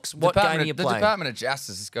Xbox. What game are you The playing? Department of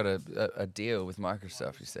Justice has got a deal with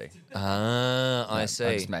Microsoft, you see. I see.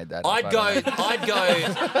 I just made that up. I'd go.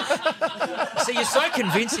 See, you're so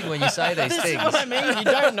convincing when you say these This is things. what I mean. You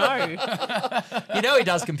don't know. You know he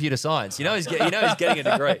does computer science. You know he's getting a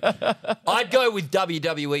degree. I'd go with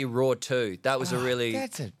WWE Raw 2. That was a really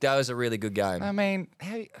good game. I mean,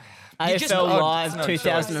 just- AFL oh, Live no choice.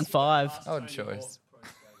 2005. odd choice.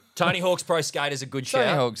 Tony Hawk's Pro Skater's a good Tony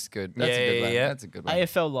shout. Hawk's good. That's a good one. Yeah. That's a good one.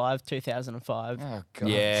 AFL Live 2005. Oh, God.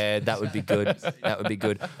 Yeah, that would be good. That would be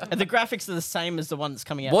good. And the graphics are the same as the one that's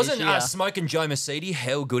coming out Wasn't this year. Smoking Joe Mercedes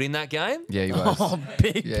hell good in that game? Yeah, he was. Oh,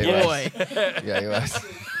 big Yeah, he boy. Yeah, he was.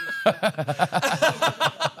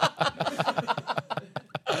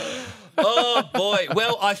 Oh boy!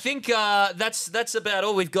 Well, I think that's about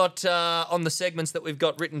all we've got on the segments that we've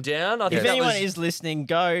got written down. I think If that anyone was, is listening,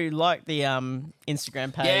 go like the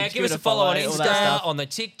Instagram page. yeah, give us a follow on all that Insta, stuff. on the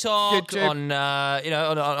TikTok, YouTube. on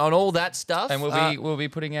on all that stuff. And we'll be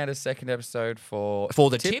putting out a second episode for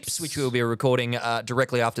the tips, which we'll be recording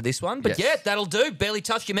directly after this one. But Yes. yeah, that'll do. Barely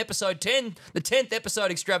Touched Him episode 10. The 10th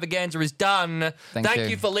episode extravaganza is done. Thank you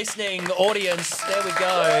you. for listening, audience. There we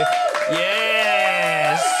go.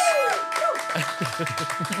 Yes.